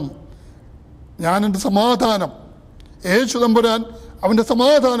 കാരണം ഞാൻ എൻ്റെ സമാധാനം, യേശു തമ്പുരാൻ അവൻ്റെ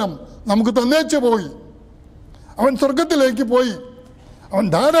സമാധാനം നമുക്ക് തന്നേച്ചു പോയി. അവൻ സ്വർഗത്തിലേക്ക് പോയി. അവൻ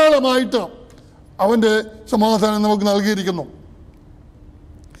ധാരാളമായിട്ട് അവൻ്റെ സമാധാനം നമുക്ക് നൽകിയിരിക്കുന്നു.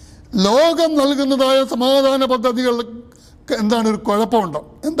 ലോകം നൽകുന്നതായ സമാധാന പദ്ധതികൾ എന്താണ്? ഒരു കുഴപ്പമുണ്ട്.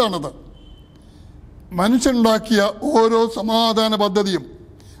 എന്താണത്? മനുഷ്യനുണ്ടാക്കിയ ഓരോ സമാധാന പദ്ധതിയും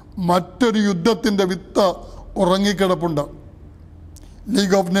മറ്റൊരു യുദ്ധത്തിൻ്റെ വിത്ത് ഉറങ്ങിക്കിടപ്പുണ്ട്.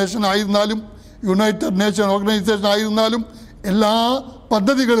 ലീഗ് ഓഫ് നേഷൻ ആയിരുന്നാലും യുണൈറ്റഡ് നേഷൻ ഓർഗനൈസേഷൻ ആയിരുന്നാലും എല്ലാ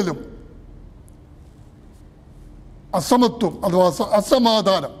പദ്ധതികളിലും അസമത്വം അഥവാ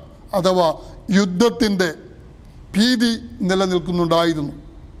അസമാധാനം അഥവാ യുദ്ധത്തിൻ്റെ ഭീതി നിലനിൽക്കുന്നുണ്ടായിരുന്നു.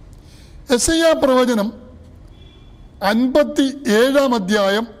 യെശയ്യാ പ്രവചനം 57-ാം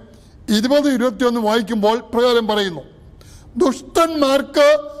അധ്യായം 20-21 വായിക്കുമ്പോൾ പ്രകാരം പറയുന്നു, ദുഷ്ടന്മാർക്ക്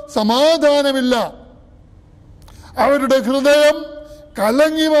സമാധാനമില്ല, അവരുടെ ഹൃദയം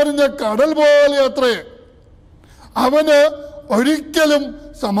കലങ്ങി മറിഞ്ഞ കടൽ പോലെ അത്രേ, അവന് ഒരിക്കലും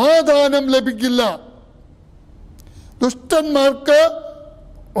സമാധാനം ലഭിക്കില്ല. ദുഷ്ടന്മാർക്ക്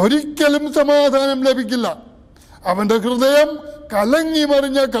ഒരിക്കലും സമാധാനം ലഭിക്കില്ല, അവൻ്റെ ഹൃദയം കലങ്ങി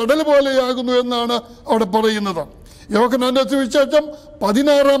മറിഞ്ഞ കടൽ പോലെയാകുന്നു എന്നാണ് അവിടെ പറയുന്നത്. യോഹന്നാന്റെ സുവിശേഷം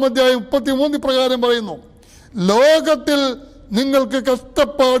 16-ാം അധ്യായം 33 പ്രകാരം പറയുന്നു, ലോകത്തിൽ നിങ്ങൾക്ക്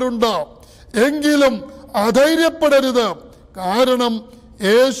കഷ്ടപ്പാടുണ്ട്, എങ്കിലും അധൈര്യപ്പെടരുത്, കാരണം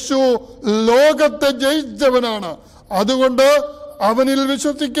യേശു ലോകത്തെ ജയിച്ചവനാണ്. അതുകൊണ്ട് അവനിൽ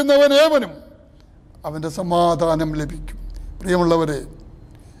വിശ്വസിക്കുന്നവനേവനും അവൻ്റെ സമാധാനം ലഭിക്കും. പ്രിയമുള്ളവരെ,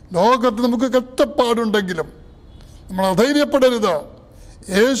 ലോകത്ത് നമുക്ക് കഷ്ടപ്പാടുണ്ടെങ്കിലും നമ്മൾ അധൈര്യപ്പെടരുത്.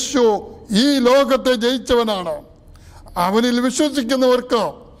 യേശു ഈ ലോകത്തെ ജയിച്ചവനാണ്. അവനിൽ വിശ്വസിക്കുന്നവർക്ക്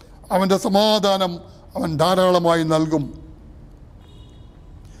അവൻ്റെ സമാധാനം അവൻ ധാരാളമായി നൽകും.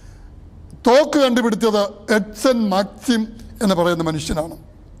 തോക്ക് കണ്ടുപിടിച്ചത് എഡ്സൺ മാക്സിം എന്ന് പറയുന്ന മനുഷ്യനാണ്.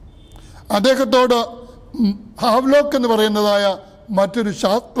 അദ്ദേഹത്തോട് ഹാവ്ലോക്ക് എന്ന് പറയുന്നതായ മറ്റൊരു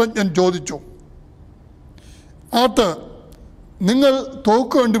ശാസ്ത്രജ്ഞൻ ചോദിച്ചു, നിങ്ങൾ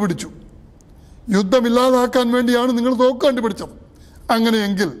തോക്ക് കണ്ടുപിടിച്ചു, യുദ്ധമില്ലാതാക്കാൻ വേണ്ടിയാണ് നിങ്ങൾ തോക്ക് കണ്ടുപിടിച്ചത്,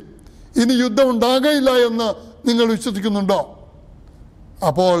 അങ്ങനെയെങ്കിൽ ഇനി യുദ്ധം ഉണ്ടാകയില്ല എന്ന് നിങ്ങൾ വിശ്വസിക്കുന്നുണ്ടോ?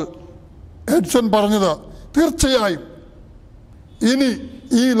 അപ്പോൾ എഡ്സൺ പറഞ്ഞത്, തീർച്ചയായും ഇനി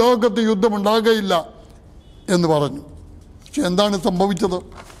ഈ ലോകത്ത് യുദ്ധമുണ്ടാകയില്ല എന്ന് പറഞ്ഞു. പക്ഷെ എന്താണ് സംഭവിച്ചത്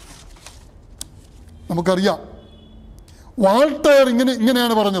നമുക്കറിയാം. വാൾട്ടയർ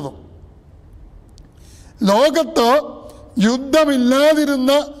ഇങ്ങനെയാണ് പറഞ്ഞത്, ലോകത്ത്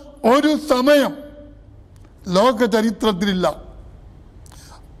യുദ്ധമില്ലാതിരുന്ന ഒരു സമയം ലോക ചരിത്രത്തിലില്ല.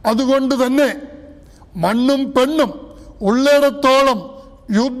 അതുകൊണ്ട് തന്നെ മണ്ണും പെണ്ണും ഉള്ളിടത്തോളം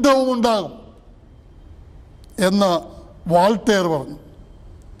യുദ്ധവും ഉണ്ടാകും എന്ന് വാൾട്ടയർ പറഞ്ഞു.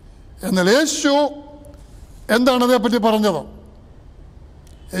 എന്നാൽ യേശു എന്താണ് അതേപ്പറ്റി പറഞ്ഞത്?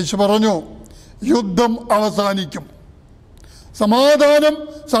 യേശു പറഞ്ഞു, യുദ്ധം അവസാനിക്കും, സമാധാനം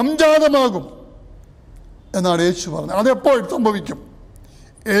സംജാതമാകും എന്നാണ് യേശു പറഞ്ഞത്. അതെപ്പോൾ സംഭവിക്കും?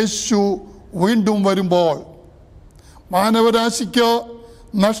 യേശു വീണ്ടും വരുമ്പോൾ മാനവരാശിക്ക്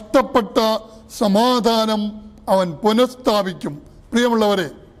നഷ്ടപ്പെട്ട സമാധാനം അവൻ പുനഃസ്ഥാപിക്കും. പ്രിയമുള്ളവരെ,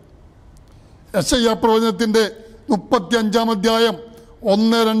 യെശയ്യാ പ്രവചനത്തിൻ്റെ 35-ാം അധ്യായം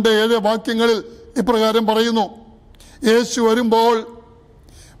 1, 2, 7 വാക്യങ്ങളിൽ ഇപ്രകാരം പറയുന്നു, യേശു വരുമ്പോൾ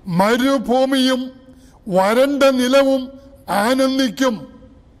മരുഭൂമിയും വരണ്ട നിലവും ആനന്ദിക്കും,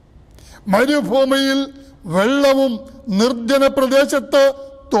 മരുഭൂമിയിൽ വെള്ളവും നിർജ്ജന പ്രദേശത്ത്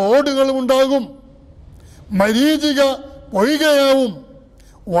തോടുകളും ഉണ്ടാകും, മരീചിക പൊയ്കയാവും,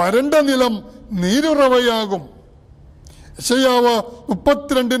 വരണ്ട നിലം നീരുറവയാകും. യെശയ്യാവ്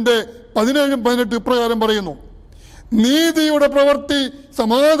 32:17-18 ഇപ്രകാരം പറയുന്നു, നീതിയുടെ പ്രവൃത്തി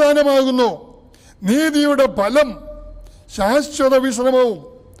സമാധാനമാകുന്നു, നീതിയുടെ ഫലം ശാശ്വത വിശ്രമവും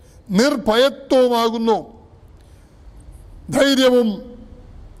നിർഭയത്വവുമാകുന്നു, ധൈര്യവും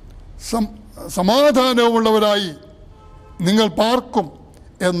സമാധാനവുമുള്ളവരായി നിങ്ങൾ പാർക്കും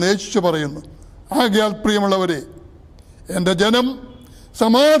എന്ന് യേശു പറയുന്നു. ആകയാൽ പ്രിയമുള്ളവരെ, എൻ്റെ ജനം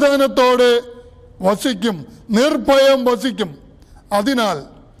സമാധാനത്തോടെ വസിക്കും, നിർഭയം വസിക്കും. അതിനാൽ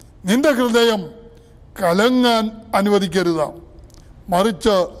നിന്റെ ഹൃദയം കലങ്ങാൻ അനുവദിക്കരുത്,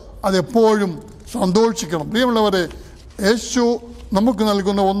 മറിച്ച് അതെപ്പോഴും സന്തോഷിക്കണം. പ്രിയമുള്ളവരെ, യേശു നമുക്ക്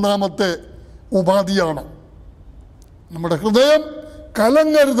നൽകുന്ന ഒന്നാമത്തെ ഉപാധിയാണ് നമ്മുടെ ഹൃദയം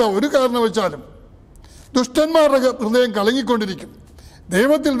കലങ്ങരുത്. ഒരു കാരണവശാലും ദുഷ്ടന്മാരുടെ ഹൃദയം കലങ്ങിക്കൊണ്ടിരിക്കും.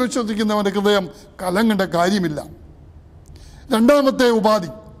 ദൈവത്തിൽ വിശ്വസിക്കുന്നവൻ്റെ ഹൃദയം കലങ്ങേണ്ട കാര്യമില്ല. രണ്ടാമത്തെ ഉപാധി,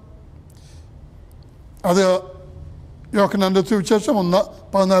 അത് യോഹന്നാന്റെ സുവിശേഷം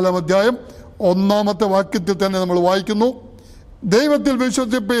 1:14-ാം അധ്യായം 1-ാമത്തെ വാക്യത്തിൽ തന്നെ നമ്മൾ വായിക്കുന്നു, ദൈവത്തിൽ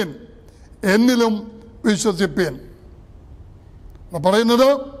വിശ്വസിപ്പീൻ, എന്നിലും വിശ്വസിപ്പീൻ. പറയുന്നത്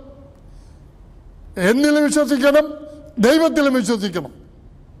എന്നിലും വിശ്വസിക്കണം, ദൈവത്തിലും വിശ്വസിക്കണം.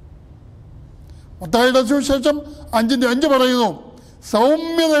 മത്തായിയുടെ സുവിശേഷം 5:5 പറയുന്നു,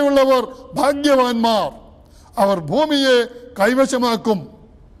 സൗമ്യതയുള്ളവർ ഭാഗ്യവാന്മാർ, അവർ ഭൂമിയെ കൈവശമാക്കും.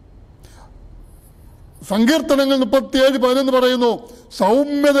 സങ്കീർത്തനങ്ങൾ 37:11 പറയുന്നു,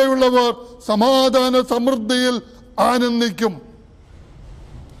 സൗമ്യതയുള്ളവർ സമാധാന സമൃദ്ധിയിൽ ആനന്ദിക്കും.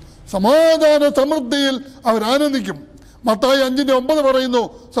 സമാധാന സമൃദ്ധിയിൽ അവർ ആനന്ദിക്കും. മത്തായി 5:9 പറയുന്നു,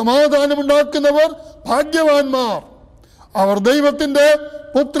 സമാധാനമുണ്ടാക്കുന്നവർ ഭാഗ്യവാന്മാർ, അവർ ദൈവത്തിൻ്റെ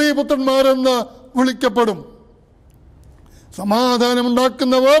പുത്രീപുത്രന്മാരെന്ന് വിളിക്കപ്പെടും.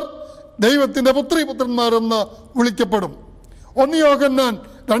 സമാധാനമുണ്ടാക്കുന്നവർ ദൈവത്തിൻ്റെ പുത്രീപുത്രന്മാരെന്ന് വിളിക്കപ്പെടും. 1 യോഹന്നാൻ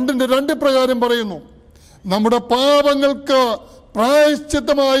 2:2 പ്രകാരം പറയുന്നു, നമ്മുടെ പാപങ്ങൾക്ക്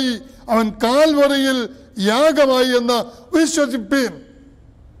പ്രായശ്ചിത്തമായി അവൻ കാൽവറിയിൽ യാഗമായി എന്ന് വിശ്വസിപ്പീൻ.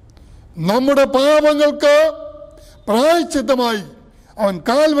 നമ്മുടെ പാപങ്ങൾക്ക് പ്രായശ്ചിത്തമായി അവൻ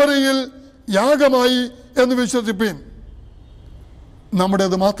കാൽവറിയിൽ യാഗമായി എന്ന് വിശ്വസിപ്പീൻ.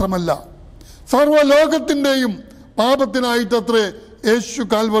 നമ്മുടേത് മാത്രമല്ല, സർവ്വലോകത്തിൻ്റെയും പാപത്തിനായിട്ടത്രേ യേശു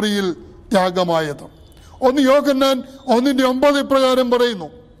കാൽവറിയിൽ യാഗമായത്. 1 യോഹന്നാൻ 1:9 പ്രകാരം പറയുന്നു,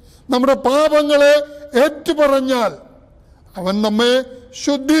 നമ്മുടെ പാപങ്ങളെ ഏറ്റുപറഞ്ഞാൽ അവൻ നമ്മെ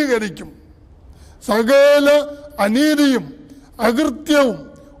ശുദ്ധീകരിക്കും, സകല അനീതിയും അകൃത്യവും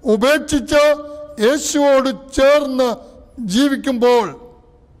ഉപേക്ഷിച്ച് യേശുവോട് ചേർന്ന്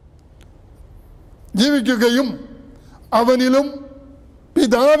ജീവിക്കുകയും അവനിലും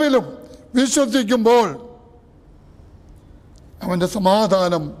പിതാവിലും വിശ്വസിക്കുമ്പോൾ അവൻ്റെ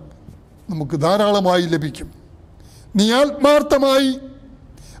സമാധാനം നമുക്ക് ധാരാളമായി ലഭിക്കും. നീ ആത്മാർത്ഥമായി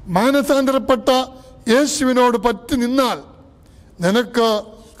മാനസാന്തരപ്പെട്ട യേശുവിനോട് പറ്റി നിന്നാൽ നിനക്ക്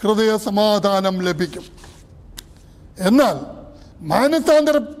ഹൃദയ സമാധാനം ലഭിക്കും. എന്നാൽ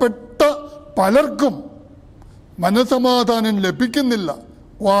മാനസാന്തരപ്പെട്ട പലർക്കും മനസമാധാനം ലഭിക്കുന്നില്ല.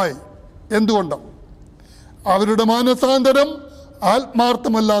 വായ് എന്തുകൊണ്ട്? അവരുടെ മാനസാന്തരം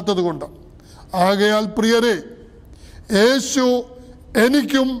ആത്മാർത്ഥമല്ലാത്തത് കൊണ്ട്. ആകയാൽ പ്രിയരെ, യേശു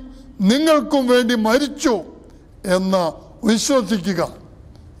എനിക്കും നിങ്ങൾക്കും വേണ്ടി മരിച്ചു എന്ന വിശ്വസിക്കുക.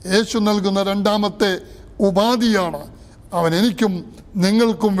 യേശു നൽകുന്ന രണ്ടാമത്തെ ഉപാധിയാണ് അവൻ എനിക്കും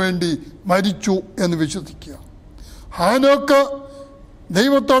നിങ്ങൾക്കും വേണ്ടി മരിച്ചു എന്ന് വിശ്വസിക്കുക. ഹാനോക്ക്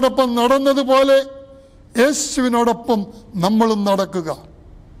ദൈവത്തോടൊപ്പം നടന്നതുപോലെ യേശുവിനോടൊപ്പം നമ്മളും നടക്കുക.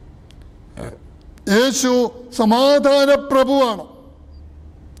 യേശു സമാധാന പ്രഭുവാണ്,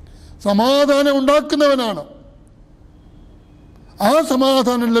 സമാധാനം ഉണ്ടാക്കുന്നവനാണ്. ആ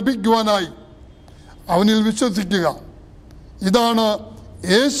സമാധാനം ലഭിക്കുവാനായി അവനിൽ വിശ്വസിക്കുക. ഇതാണ്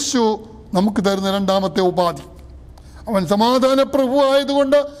യേശു നമുക്ക് തരുന്ന രണ്ടാമത്തെ ഉപാധി. അവൻ സമാധാന പ്രഭു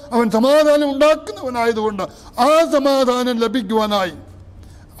ആയതുകൊണ്ട്, അവൻ സമാധാനം ഉണ്ടാക്കുന്നവനായതുകൊണ്ട് ആ സമാധാനം ലഭിക്കുവാനായി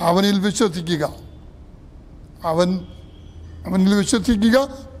അവനിൽ വിശ്വസിക്കുക. അവനിൽ വിശ്വസിക്കുക,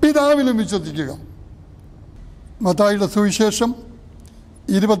 പിതാവിലും വിശ്വസിക്കുക. മത്തായിയുടെ സുവിശേഷം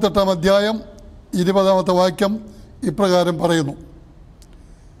 28-ാം അധ്യായം 20-ാമത്തെ വാക്യം ഇപ്രകാരം പറയുന്നു: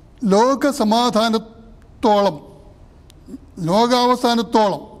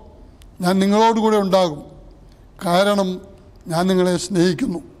 ലോകാവസാനത്തോളം ഞാൻ നിങ്ങളോടുകൂടെ ഉണ്ടാകും, കാരണം ഞാൻ നിങ്ങളെ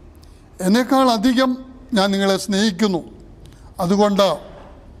സ്നേഹിക്കുന്നു. എന്നേക്കാൾ അധികം ഞാൻ നിങ്ങളെ സ്നേഹിക്കുന്നു. അതുകൊണ്ട്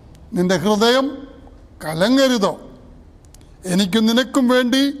നിന്റെ ഹൃദയം കലങ്ങരുത്. എനിക്കും നിനക്കും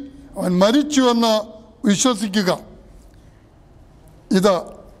വേണ്ടി അവൻ മരിച്ചുവെന്ന് വിശ്വസിക്കുക. ഇത്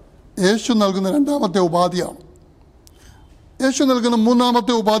യേശു നൽകുന്ന രണ്ടാമത്തെ ഉപാധിയാണ്. യേശു നൽകുന്ന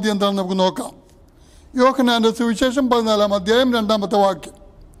മൂന്നാമത്തെ ഉപാധി എന്താണെന്ന് നമുക്ക് നോക്കാം. യോഹന്നാന്റെ സുവിശേഷം 14-ാം അധ്യായം 2-ാമത്തെ വാക്യം: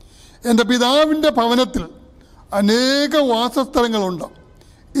 എൻ്റെ പിതാവിൻ്റെ ഭവനത്തിൽ അനേക വാസസ്ഥലങ്ങളുണ്ട്,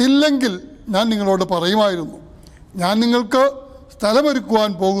 ഇല്ലെങ്കിൽ ഞാൻ നിങ്ങളോട് പറയുമായിരുന്നു. ഞാൻ നിങ്ങൾക്ക് സ്ഥലമൊരുക്കുവാൻ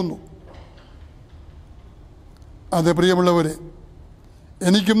പോകുന്നു. അതെ പ്രിയമുള്ളവരെ,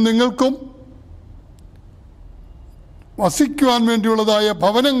 എനിക്കും നിങ്ങൾക്കും വസിക്കുവാൻ വേണ്ടിയുള്ളതായ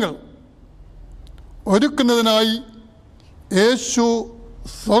ഭവനങ്ങൾ ഒരുക്കുന്നതിനായി യേശു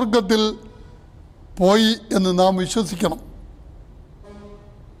സ്വർഗത്തിൽ പോയി എന്ന് നാം വിശ്വസിക്കണം.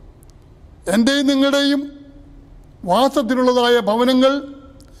 എൻ്റെയും നിങ്ങളുടെയും വാസത്തിനുള്ളതായ ഭവനങ്ങൾ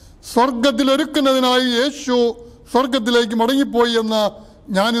സ്വർഗത്തിൽ ഒരുക്കുന്നതിനായി യേശു സ്വർഗത്തിലേക്ക് മടങ്ങിപ്പോയി എന്ന്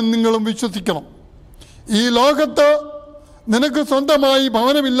ഞാനും നിങ്ങളും വിശ്വസിക്കണം. ഈ ലോകത്ത് നിനക്ക് സ്വന്തമായി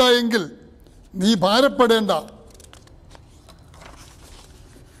ഭവനമില്ല എങ്കിൽ നീ ഭാരപ്പെടേണ്ട.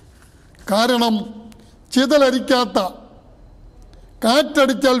 കാരണം ചിതലരിക്കാത്ത,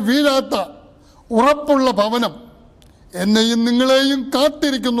 കാറ്റടിച്ചാൽ വീഴാത്ത ഉറപ്പുള്ള ഭവനം എന്നെയും നിങ്ങളെയും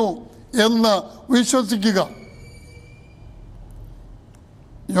കാത്തിരിക്കുന്നു എന്ന് വിശ്വസിക്കുക.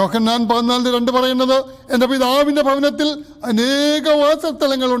 യോഹന്നാൻ 14:2 പറയുന്നത്: എൻ്റെ പിതാവിൻ്റെ ഭവനത്തിൽ അനേക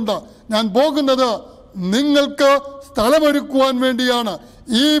വാസസ്ഥലങ്ങളുണ്ട്, ഞാൻ പോകുന്നത് നിങ്ങൾക്ക് സ്ഥലമൊരുക്കുവാൻ വേണ്ടിയാണ്.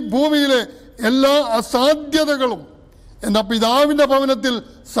 ഈ ഭൂമിയിലെ എല്ലാ അസാധ്യതകളും എൻ്റെ പിതാവിൻ്റെ ഭവനത്തിൽ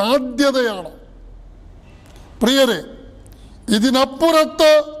സാധ്യതയാണ്. പ്രിയരെ,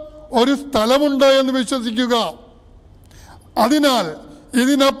 ഇതിനപ്പുറത്ത് ഒരു സ്ഥലമുണ്ട് എന്ന് വിശ്വസിക്കുക. അതിനാൽ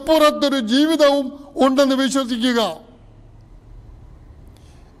ഇതിനപ്പുറത്തൊരു ജീവിതവും ഉണ്ടെന്ന് വിശ്വസിക്കുക.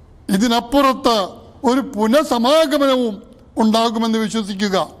 ഇതിനപ്പുറത്ത് ഒരു പുനഃസമാഗമനവും ഉണ്ടാകുമെന്ന്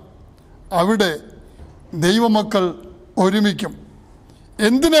വിശ്വസിക്കുക. അവിടെ ദൈവമക്കൾ ഒരുമിക്കും.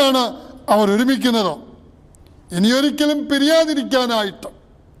 എന്തിനാണ് അവർ ഒരുമിക്കുന്നത്? ഇനിയൊരിക്കലും പിരിയാതിരിക്കാനായിട്ട്.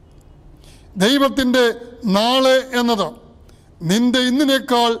 ദൈവത്തിൻ്റെ നാളെ എന്നത് നിന്റെ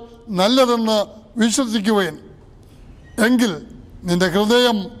ഇന്നിനേക്കാൾ നല്ലതെന്ന് വിശ്വസിക്കുവേൻ. എങ്കിൽ നിന്റെ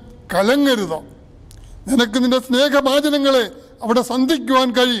ഹൃദയം കലങ്ങരുത്. നിനക്ക് നിന്റെ സ്നേഹഭാചനങ്ങളെ അവിടെ സന്ധിക്കുവാൻ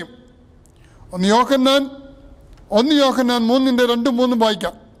കഴിയും. 1 യോഹന്നാൻ 3:2-3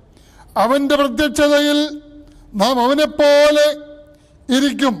 വായിക്കാം: അവൻ്റെ പ്രത്യക്ഷതയിൽ നാം അവനെപ്പോലെ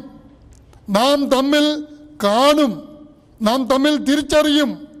ഇരിക്കും. നാം തമ്മിൽ കാണും, നാം തമ്മിൽ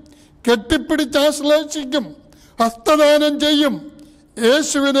തിരിച്ചറിയും, കെട്ടിപ്പിടിച്ചാശ്ലേഷിക്കും, ഹസ്തദാനം ചെയ്യും.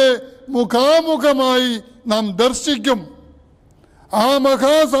 യേശുവിനെ മുഖാമുഖമായി നാം ദർശിക്കും. ആ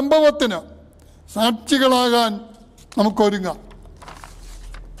മഹാസംഭവത്തിന് സാക്ഷികളാകാൻ നമുക്കൊരുങ്ങാം.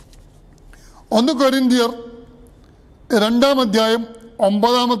 1 കൊരിന്ത്യർ 2-ാം അധ്യായം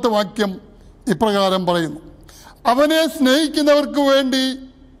 9-ാമത്തെ വാക്യം ഇപ്രകാരം പറയുന്നു: അവനെ സ്നേഹിക്കുന്നവർക്ക് വേണ്ടി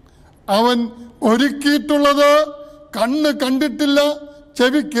അവൻ ഒരുക്കിയിട്ടുള്ളത് കണ്ണ് കണ്ടിട്ടില്ല,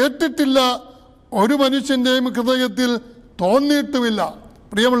 ചെവി കേട്ടിട്ടില്ല, ഒരു മനുഷ്യൻ്റെയും ഹൃദയത്തിൽ തോന്നിയിട്ടുമില്ല.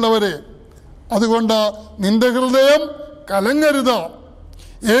 പ്രിയമുള്ളവരെ, അതുകൊണ്ട് നിന്റെ ഹൃദയം കലങ്ങരുത്.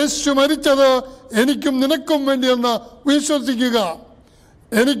 യേശു മരിച്ചത് എനിക്കും നിനക്കും വേണ്ടിയെന്ന് വിശ്വസിക്കുക.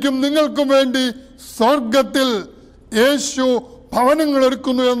 എനിക്കും നിങ്ങൾക്കും വേണ്ടി സ്വർഗത്തിൽ യേശു ഭവനങ്ങൾ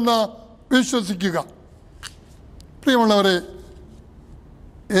ഒരുക്കുന്നു എന്ന് വിശ്വസിക്കുക. പ്രിയമുള്ളവരെ,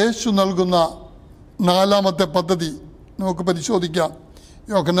 യേശു നൽകുന്ന 4-ാമത്തെ പദ്ധതി നമുക്ക് പരിശോധിക്കാം.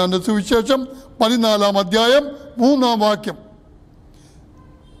 യോഹന്നാന്റെ സുവിശേഷം 14-ാം അധ്യായം 3-ാം വാക്യം: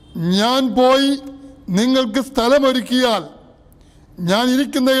 ഞാൻ പോയി നിങ്ങൾക്ക് സ്ഥലമൊരുക്കിയാൽ ഞാൻ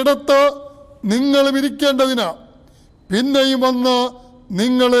ഇരിക്കുന്ന ഇടത്ത് നിങ്ങളും ഇരിക്കേണ്ടതിന് പിന്നെയും വന്ന്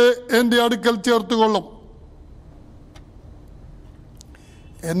നിങ്ങളെ എൻ്റെ അടുക്കൽ ചേർത്തുകൊള്ളും.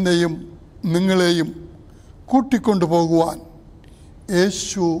 എന്നെയും നിങ്ങളെയും കൂട്ടിക്കൊണ്ടു പോകുവാൻ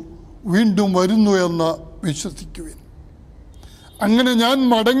യേശു വീണ്ടും വരുന്നു എന്ന് വിശ്വസിക്കുവിൻ. അങ്ങനെ ഞാൻ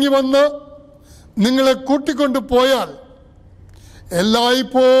മടങ്ങി വന്ന് നിങ്ങളെ കൂട്ടിക്കൊണ്ടു പോയാൽ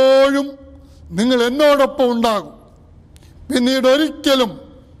എല്ലായ്പ്പോഴും നിങ്ങൾ എന്നോടൊപ്പം ഉണ്ടാകും. പിന്നീട് ഒരിക്കലും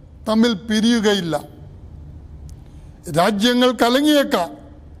തമ്മിൽ പിരിയുകയില്ല. രാജ്യങ്ങൾ കലങ്ങിയേക്കാം,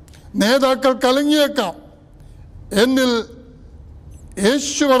 നേതാക്കൾ കലങ്ങിയേക്കാം. എന്നിൽ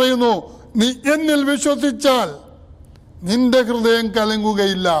യേശു പറയുന്നു, നീ എന്നിൽ വിശ്വസിച്ചാൽ നിന്റെ ഹൃദയം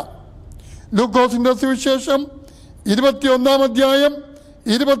കലങ്ങുകയില്ല. ലൂക്കോസിന്റെ സുവിശേഷം 21 അധ്യായം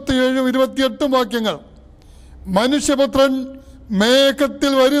 27, 28 വാക്യങ്ങൾ. മനുഷ്യപുത്രൻ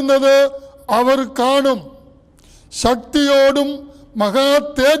മേഘത്തിൽ വരുന്നത് അവർ കാണും. ശക്തിയോടും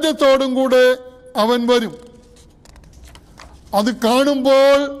മഹാതേജസ്സോടും കൂടെ അവൻ വരും. അത്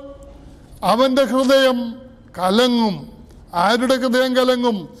കാണുമ്പോൾ അവൻ്റെ ഹൃദയം കലങ്ങും. ആരുടെ ഹൃദയം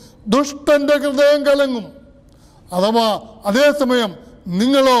കലങ്ങും? ദുഷ്ടന്റെ ഹൃദയം കലങ്ങും. അഥവാ അതേസമയം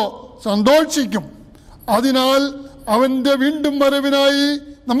നിങ്ങളോ സന്തോഷിക്കും. അതിനാൽ അവൻ്റെ വീണ്ടും വരവിനായി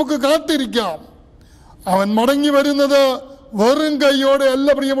നമുക്ക് കാത്തിരിക്കാം. അവൻ മടങ്ങി വരുന്നത് വെറും കൈയോടെ അല്ല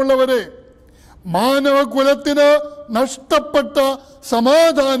പ്രിയമുള്ളവരെ. മാനവകുലത്തിന് നഷ്ടപ്പെട്ട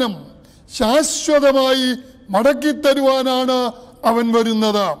സമാധാനം ശാശ്വതമായി മടക്കിത്തരുവാനാണ് അവൻ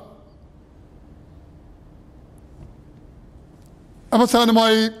വരുന്നത്.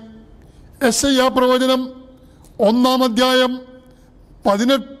 അവസാനമായി യെശയ്യാ പ്രവചനം 1 അധ്യായം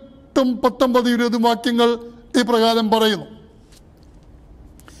 18, 19, 20 വാക്യങ്ങൾ ഇപ്രകാരം പറയുന്നു.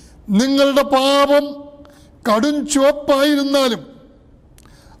 നിങ്ങളുടെ പാപം കടും ചുവപ്പായിരുന്നാലും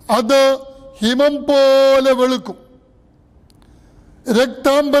അത് ഹിമം പോലെ വെളുക്കും.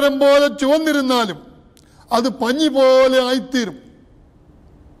 രക്താംബരം പോലെ ചുവന്നിരുന്നാലും അത് പഞ്ഞി പോലെ ആയിത്തീരും.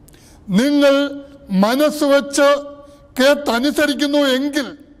 നിങ്ങൾ മനസ്സ് വച്ച് കേട്ടനുസരിക്കുന്നു എങ്കിൽ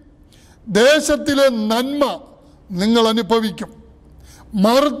ദേശത്തിലെ നന്മ നിങ്ങൾ അനുഭവിക്കും.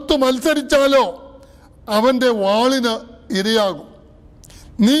 മറുത്തു മത്സരിച്ചാലോ അവൻ്റെ വാളിന് ഇരയാകും.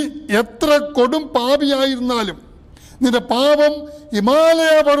 നീ എത്ര കൊടും പാപിയായിരുന്നാലും നിന്റെ പാപം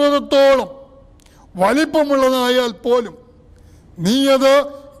ഹിമാലയ പർവ്വതത്തോളം വലിപ്പമുള്ളതായാൽ പോലും നീ അത്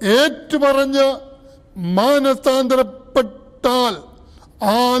ഏറ്റുപറഞ്ഞ് മാനസാന്തരപ്പെട്ടാൽ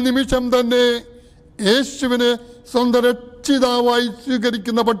ആ നിമിഷം തന്നെ യേശുവിനെ സ്വന്തം രക്ഷിതാവായി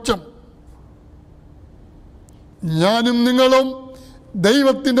സ്വീകരിക്കുന്ന പക്ഷം ഞാനും നിങ്ങളും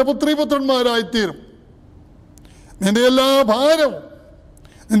ദൈവത്തിൻ്റെ പുത്രീപുത്രന്മാരായിത്തീരും. നിന്റെ എല്ലാ ഭാരവും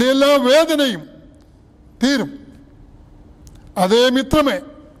നിന്റെ എല്ലാ വേദനയും തീരും. അതേ മിത്രമേ,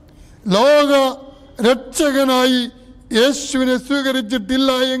 ലോക രക്ഷകനായി യേശുവിനെ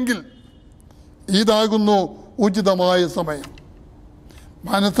സ്വീകരിച്ചിട്ടില്ല എങ്കിൽ ഇതാകുന്നു ഉചിതമായ സമയം.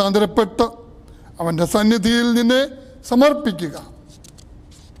 മാനസാന്തരപ്പെട്ട് അവൻ്റെ സന്നിധിയിൽ നിന്നെ സമർപ്പിക്കുക.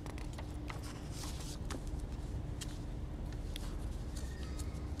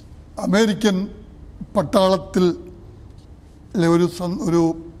 അമേരിക്കൻ പട്ടാളത്തിൽ ഒരു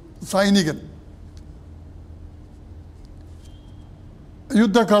സൈനികൻ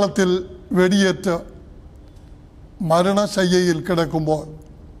യുദ്ധകാലത്തിൽ വെടിയേറ്റ് മരണശയ്യയിൽ കിടക്കുമ്പോൾ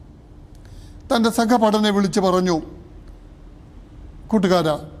തൻ്റെ സഹപഠനെ വിളിച്ച് പറഞ്ഞു,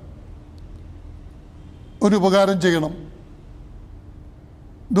 കൂട്ടുകാരാ, ഒരു ഉപകാരം ചെയ്യണം.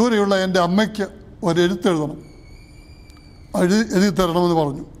 ദൂരെയുള്ള എൻ്റെ അമ്മയ്ക്ക് ഒരെഴുത്തെഴുതണം, എഴുതി തരണമെന്ന്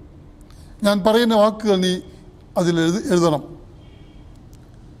പറഞ്ഞു. ഞാൻ പറയുന്ന വാക്കുകൾ നീ അതിൽ എഴുതണം.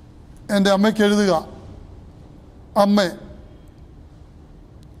 എൻ്റെ അമ്മയ്ക്ക് എഴുതുക, അമ്മേ,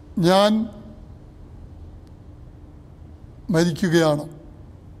 ഞാൻ മരിക്കുകയാണ്.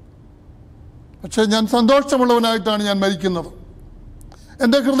 പക്ഷേ ഞാൻ സന്തോഷമുള്ളവനായിട്ടാണ് ഞാൻ മരിക്കുന്നത്.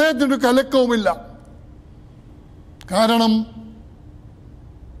 എൻ്റെ ഹൃദയത്തിനൊരു കലക്കവുമില്ല. കാരണം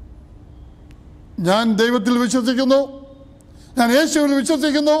ഞാൻ ദൈവത്തിൽ വിശ്വസിക്കുന്നു, ഞാൻ യേശുവിൽ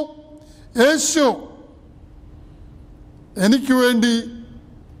വിശ്വസിക്കുന്നു. യേശു എനിക്ക് വേണ്ടി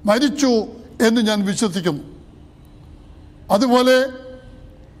മരിച്ചു എന്ന് ഞാൻ വിശ്വസിക്കുന്നു. അതുപോലെ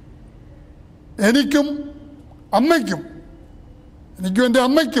എനിക്കും എൻ്റെ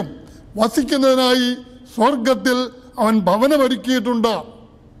അമ്മയ്ക്കും വസിക്കുന്നതിനായി സ്വർഗത്തിൽ അവൻ ഭവനമൊരുക്കിയിട്ടുണ്ട്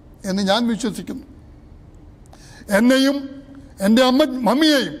എന്ന് ഞാൻ വിശ്വസിക്കുന്നു. എന്നെയും എൻ്റെ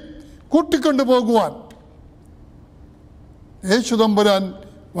മമ്മിയെയും കൂട്ടിക്കൊണ്ടു പോകുവാൻ യേശു തമ്പുരാൻ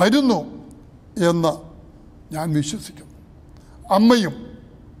വരുന്നു എന്ന് ഞാൻ വിശ്വസിക്കുന്നു. അമ്മയും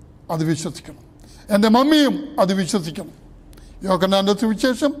അത് വിശ്വസിക്കണം, എൻ്റെ മമ്മിയും അത് വിശ്വസിക്കണം. യോഹന്നാന്റെ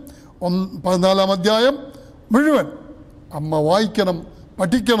സുവിശേഷം 14 അധ്യായം മുഴുവൻ അമ്മ വായിക്കണം,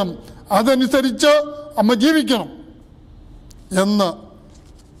 പഠിക്കണം, അതനുസരിച്ച് അമ്മ ജീവിക്കണം എന്ന്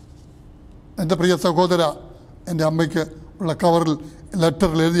എൻ്റെ പ്രിയ സഹോദര എൻ്റെ അമ്മയ്ക്ക് ഉള്ള കവറിൽ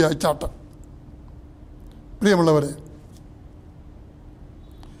ലെറ്ററിൽ എഴുതി അയച്ചാട്ട്. പ്രിയമുള്ളവരെ,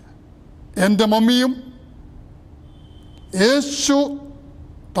 എൻ്റെ മമ്മിയും യേശു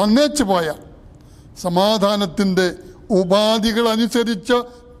തന്നേച്ചു പോയ സമാധാനത്തിൻ്റെ ഉപാധികൾ അനുസരിച്ച്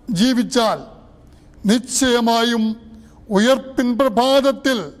ജീവിച്ചാൽ നിശ്ചയമായും ഉയർപ്പിൻ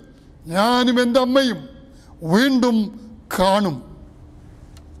പ്രഭാതത്തിൽ ഞാനും എൻ്റെ അമ്മയും വീണ്ടും കാണും.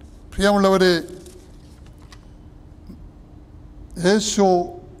 പ്രിയമുള്ളവരെ, യേശു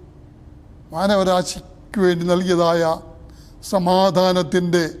മാനവരാശിക്ക് വേണ്ടി നൽകിയതായ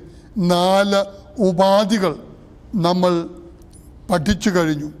സമാധാനത്തിൻ്റെ 4 ഉപാധികൾ നമ്മൾ പഠിച്ചു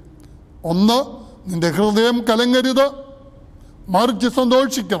കഴിഞ്ഞു. 1, നിൻ്റെ ഹൃദയം കലങ്ങരുത്, മറിച്ച്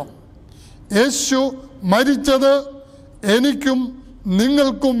സന്തോഷിക്കണം. യേശു മരിച്ചത് എനിക്കും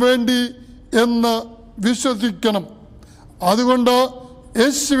നിങ്ങൾക്കും വേണ്ടി എന്ന് വിശ്വസിക്കണം. അതുകൊണ്ട്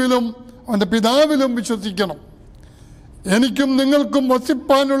യേശുവിലും അവൻ്റെ പിതാവിലും വിശ്വസിക്കണം. എനിക്കും നിങ്ങൾക്കും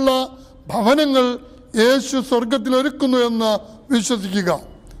വസിപ്പാനുള്ള ഭവനങ്ങൾ യേശു സ്വർഗത്തിൽ ഒരുക്കുന്നു എന്ന് വിശ്വസിക്കുക.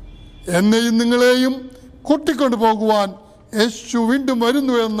 എന്നെയും നിങ്ങളെയും കൂട്ടിക്കൊണ്ടു പോകുവാൻ യേശു വീണ്ടും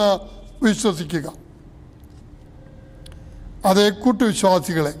വരുന്നു എന്ന് വിശ്വസിക്കുക. അതേ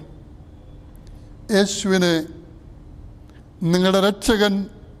കൂട്ടുവിശ്വാസികളെ, യേശുവിനെ നിങ്ങളുടെ രക്ഷകൻ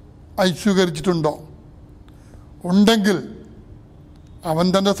ആയി സ്വീകരിച്ചിട്ടുണ്ടോ? ഉണ്ടെങ്കിൽ അവൻ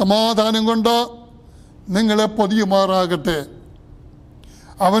തൻ്റെ സമാധാനം കൊണ്ട് നിങ്ങളെ പൊതിയുമാറാകട്ടെ.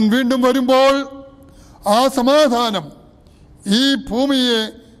 അവൻ വീണ്ടും വരുമ്പോൾ ആ സമാധാനം ഈ ഭൂമിയെ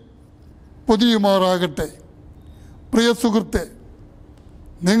പൊതിയുമാറാകട്ടെ. പ്രിയ സുഹൃത്തെ,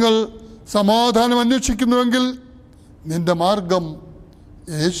 നിങ്ങൾ സമാധാനം അന്വേഷിക്കുന്നുവെങ്കിൽ നിന്റെ മാർഗം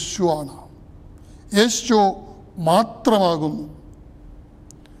യേശുവാണ്. യേശു മാത്രമാകുന്നു.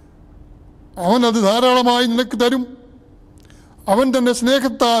 അവനത് ധാരാളമായി നിനക്ക് തരും. അവൻ തൻ്റെ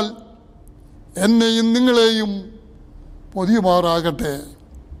സ്നേഹത്താൽ എന്നെയും നിങ്ങളെയും പൊതിയുമാറാകട്ടെ.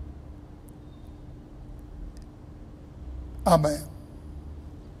 ആമേൻ.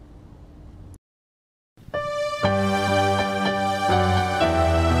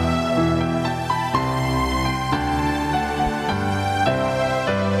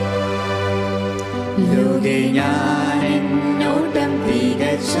 ലോകെ ഞാൻ എന്നോട്ടം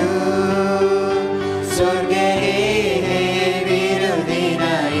തികച്ചു, സ്വർഗ്ഗേ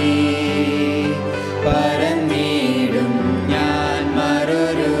വിരുദിനായി പരന്നിടും ഞാൻ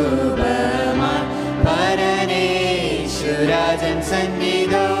മറുരൂപമാ പരനേശ്വരാജൻ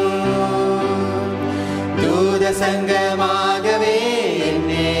സന്നിധോ. ദൂതസംഗമാകവേ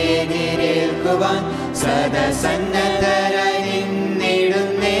എന്നെ എതിരേൽക്കുവാൻ സദസന്നദ്ധരായി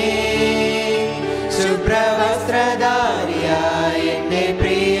നിന്നിടുന്നേ. ശുഭ്രവസ്ത്രധാരിയായ എൻ്റെ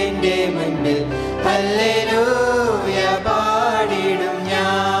പ്രിയന്റെ മുൻപിൽ ഹല്ലേലൂയ പാടിടും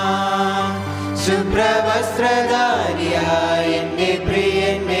ഞാൻ. ശുഭ്രവസ്ത്രധാരിയായ എൻ്റെ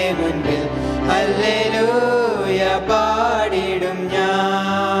പ്രിയന്റെ മുൻപിൽ ഹല്ലേലൂയ പാടിടും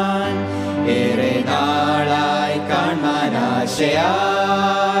ഞാൻ. ഏറെ നാളായി കാണാൻ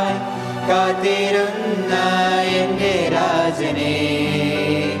ആശയായി കാത്തിരുന്ന എൻ്റെ രാജനെ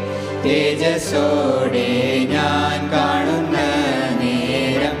തേജസ്സോടെ ഞാൻ കാണുന്ന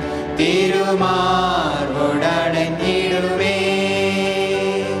നേരം തിരുമാർവോടണഞ്ഞിടുമേ.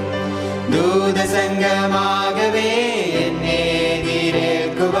 ദൂതസംഗമാകവേ എന്നെ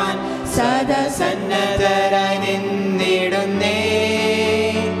എതിരേൽക്കുവാൻ സദസന്നദ്ധരായി നിന്നിടുന്നേ.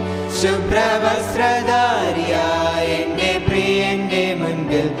 ശുഭ്രവസ്ത്രധാരിയായ എൻ്റെ പ്രിയന്റെ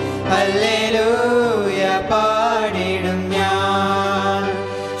മുൻപിൽ ഹല്ലേലൂയ പാടിടും ഞാൻ.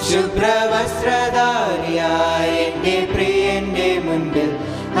 ശുഭ്രവസ്ത്രധാരിയായ എൻ്റെ പ്രിയന്റെ മുൻപിൽ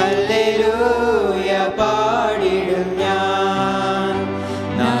ഹല്ലേലൂയ പാടിടും ഞാൻ.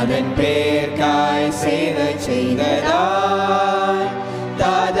 നാഥൻ പേർക്കായി സേവ ചെയ്തതായി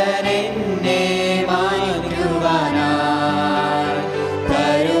താതൻ എന്നെ മാനിക്കുവാനായി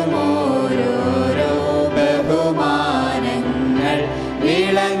തരുമോരോരോ ബഹുമാനങ്ങൾ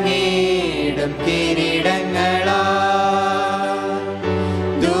വിളങ്ങിടും കിരീടങ്ങളാ.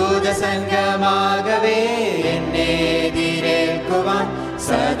 ദൂതസംഗമാകവേ എന്നെ എതിരേൽക്കുവാൻ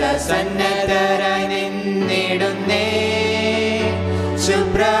സദസന്നദ്ധരായി നിന്നിടുന്നേ.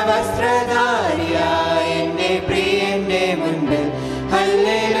 ശുഭ്രവസ്ത്രധാരിയായ എൻ്റെ പ്രിയന്റെ മുൻപിൽ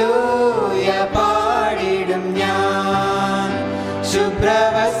ഹല്ലേലൂയ പാടിടും ഞാൻ.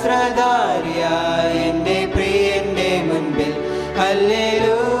 ശുഭ്രവസ്ത്രധാരിയായ എൻ്റെ പ്രിയന്റെ മുൻപിൽ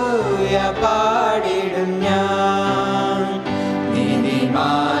ഹല്ലേലൂയ പാടിടും ഞാൻ.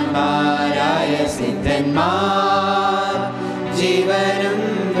 നീതിമാൻ വീരന്മാർ, ജീവനും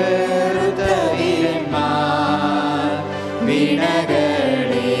വെറുത്ത വീരന്മാർ,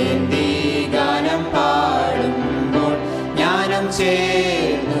 വീണകളേന്തി ഗാനം പാടുമ്പോൾ ജ്ഞാനം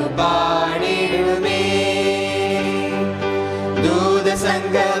ചേർന്നു പാടിടുമേ.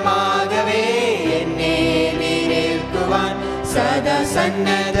 ദൂതസംഘമാകവേ എന്നെ എതിരേൽക്കുവാൻ സദാ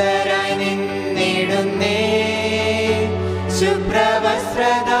സന്നദ്ധരായി നിന്നിടുന്നേ.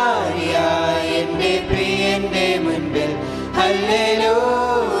 ശുഭ്രവസ്ത്രധാരിയായ എന്റെ പ്രിയന്റെ മുൻപിൽ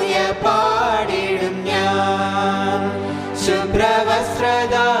ഹല്ലേലൂയ പാടിടും ഞാൻ.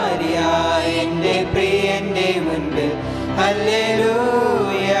 ശുഭ്രവസ്ത്രധാരിയായ എന്റെ പ്രിയന്റെ മുൻപിൽ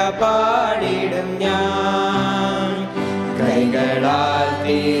ഹല്ലേലൂയ പാടിടും ഞാൻ. കൈകളാൽ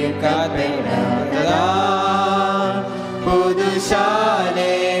തീർക്കപ്പെട്ടതാ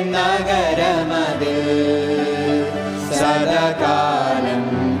പുതുശാലേം നഗരമതിൽ സദാകാലം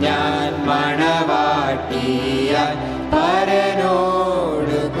ഞാൻ മണവാട്ടിയാൽ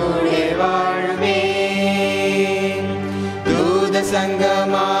പരനോടു കൂടെ വാഴുമേ.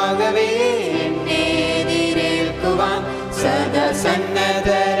 ദൂതസംഘമാകവേ എന്നെ എതിരേൽക്കുവാൻ സദാ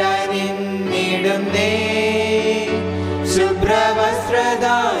സന്നദ്ധരായി നിന്നിടുന്നേ.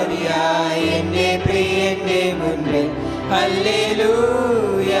 ശുഭ്രവസ്ത്രധാരിയായ എന്റെ പ്രിയന്റെ മുൻപിൽ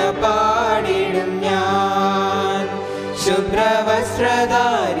ഹല്ലേലൂയ പാടിടും ഞാൻ.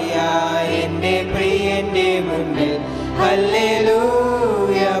 ശുഭ്രവസ്ത്രധാരിയായ എന്റെ പ്രിയന്റെ മുൻപിൽ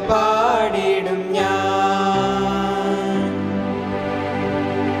ഹല്ലേലൂയ പാടിടും ഞാൻ.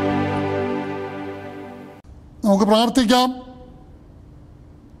 നമുക്ക് പ്രാർത്ഥിക്കാം.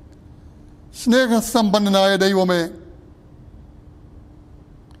 സ്നേഹസമ്പന്നനായ ദൈവമേ,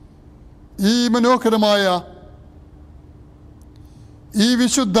 ഈ മനോഹരമായ ഈ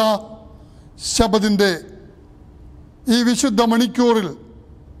വിശുദ്ധ ശബദിൻ്റെ ഈ വിശുദ്ധ മണിക്കൂറിൽ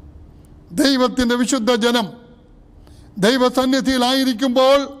ദൈവത്തിൻ്റെ വിശുദ്ധ ജനം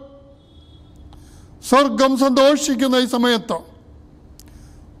ദൈവസന്നിധിയിലായിരിക്കുമ്പോൾ സ്വർഗം സന്തോഷിക്കുന്ന ഈ സമയത്ത്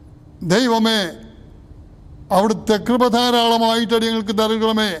ദൈവമേ, അവിടുത്തെ കൃപ ധാരാളമായിട്ട് അടിയങ്ങൾക്ക്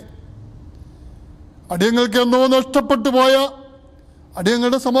തരുകണമേ. അടിയങ്ങൾക്ക് എന്നോ നഷ്ടപ്പെട്ടു പോയ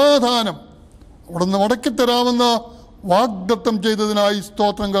അടിയങ്ങളുടെ സമാധാനം അവിടുന്ന് മടക്കിത്തരാമെന്ന് വാഗ്ദത്തം ചെയ്തതിനായി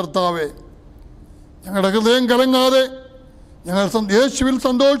സ്തോത്രം കർത്താവേ. ഞങ്ങളുടെ ഹൃദയം കലങ്ങാതെ ഞങ്ങൾ യേശുവിൽ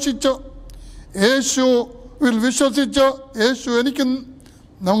സന്തോഷിച്ച്, യേശുവിൽ വിശ്വസിച്ച്, യേശു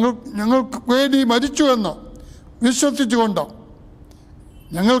ഞങ്ങൾക്ക് വേണ്ടി മരിച്ചു എന്ന് വിശ്വസിച്ചുകൊണ്ട്,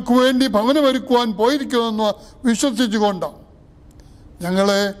 ഞങ്ങൾക്ക് വേണ്ടി ഭവനമൊരുക്കുവാൻ പോയിരിക്കുമെന്ന് വിശ്വസിച്ചുകൊണ്ട്,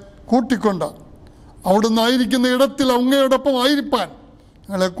 ഞങ്ങളെ കൂട്ടിക്കൊണ്ട് അവിടുന്ന് ആയിരിക്കുന്ന ഇടത്തിൽ അങ്ങയോടൊപ്പം ആയിരിക്കാൻ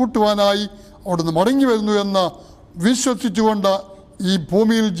ഞങ്ങളെ കൂട്ടുവാനായി അവിടുന്ന് മടങ്ങി വരുന്നു എന്ന് വിശ്വസിച്ചുകൊണ്ട് ഈ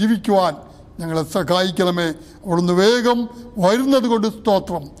ഭൂമിയിൽ ജീവിക്കുവാൻ ഞങ്ങളെ സഹായിക്കണമേ. അവിടുന്ന് വേഗം വരുന്നത് കൊണ്ട്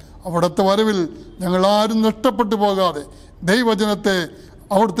സ്തോത്രം. അവിടുത്തെ വരവിൽ ഞങ്ങളാരും നഷ്ടപ്പെട്ടു പോകാതെ ദൈവജനത്തെ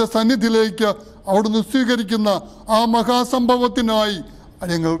അവിടുത്തെ സന്നിധിയിലേക്ക് അവിടുന്ന് സ്വീകരിക്കുന്ന ആ മഹാസംഭവത്തിനായി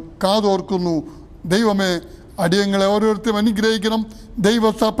അടിയങ്ങൾ കാതോർക്കുന്നു. ദൈവമേ, അടിയങ്ങളെ ഓരോരുത്തരും അനുഗ്രഹിക്കണം.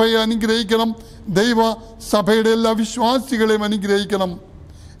 ദൈവസഭയെ അനുഗ്രഹിക്കണം. ദൈവസഭയുടെ എല്ലാ വിശ്വാസികളെയും അനുഗ്രഹിക്കണം.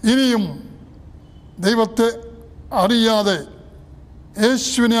 ഇനിയും ദൈവത്തെ അറിയാതെ,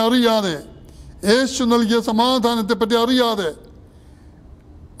 യേശുവിനെ അറിയാതെ, യേശു നൽകിയ സമാധാനത്തെപ്പറ്റി അറിയാതെ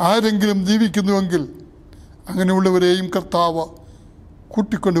ആരെങ്കിലും ജീവിക്കുന്നുവെങ്കിൽ അങ്ങനെയുള്ളവരെയും കർത്താവ്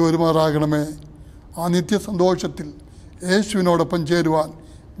കൂട്ടിക്കൊണ്ടുവരുമാറാകണമേ. ആ നിത്യസന്തോഷത്തിൽ യേശുവിനോടൊപ്പം ചേരുവാൻ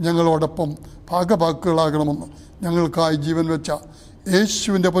ഞങ്ങളോടൊപ്പം ഭാഗഭാക്കുകളാകണമെന്ന് ഞങ്ങൾക്കായി ജീവൻ വെച്ച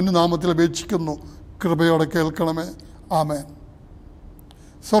യേശുവിൻ്റെ പൊന്നുനാമത്തിൽ അപേക്ഷിക്കുന്നു. കൃപയോടെ കേൾക്കണമേ. ആമേൻ.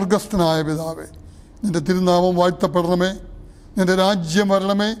 സ്വർഗസ്ഥനായ പിതാവേ, നിൻ്റെ തിരുനാമം വാഴ്ത്തപ്പെടണമേ. നിൻ്റെ രാജ്യം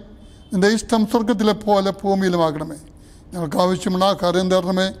വരണമേ. നിൻ്റെ ഇഷ്ടം സ്വർഗത്തിലെ പോലെ ഭൂമിയിലുമാകണമേ. ഞങ്ങൾക്ക് ആവശ്യമുള്ള ആഹാരം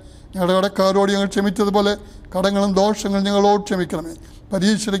തരണമേ. ഞങ്ങളുടെ കടക്കാരോട് ഞങ്ങൾ ക്ഷമിച്ചതുപോലെ കടങ്ങളും ദോഷങ്ങളും ഞങ്ങളോട് ക്ഷമിക്കണമേ.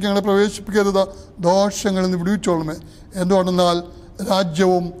 പരീക്ഷയിലേക്ക് ഞങ്ങളെ പ്രവേശിപ്പിക്കരുത്, ദോഷങ്ങളിൽ നിന്ന് വിടുവിച്ചോളണമേ. എന്തുകൊണ്ടെന്നാൽ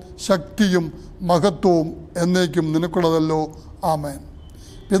രാജ്യവും ശക്തിയും മഹത്വവും എന്നേക്കും നിനക്കുള്ളതല്ലോ. ആമേൻ.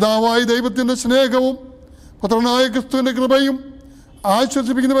 പിതാവായ ദൈവത്തിൻ്റെ സ്നേഹവും പുത്രനായ ക്രിസ്തുവിൻ്റെ കൃപയും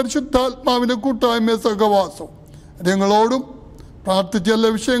ആശ്വസിപ്പിക്കുന്ന പരിശുദ്ധാത്മാവിൻ്റെ കൂട്ടായ്മ സഹവാസവും ഞങ്ങളോടും പ്രാർത്ഥിച്ച എല്ലാ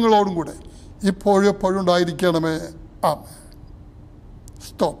വിഷയങ്ങളോടും കൂടെ ഇപ്പോഴും എപ്പോഴും ഉണ്ടായിരിക്കണമേ. ആമേൻ.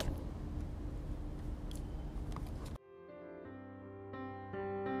 സ്തോത്രം.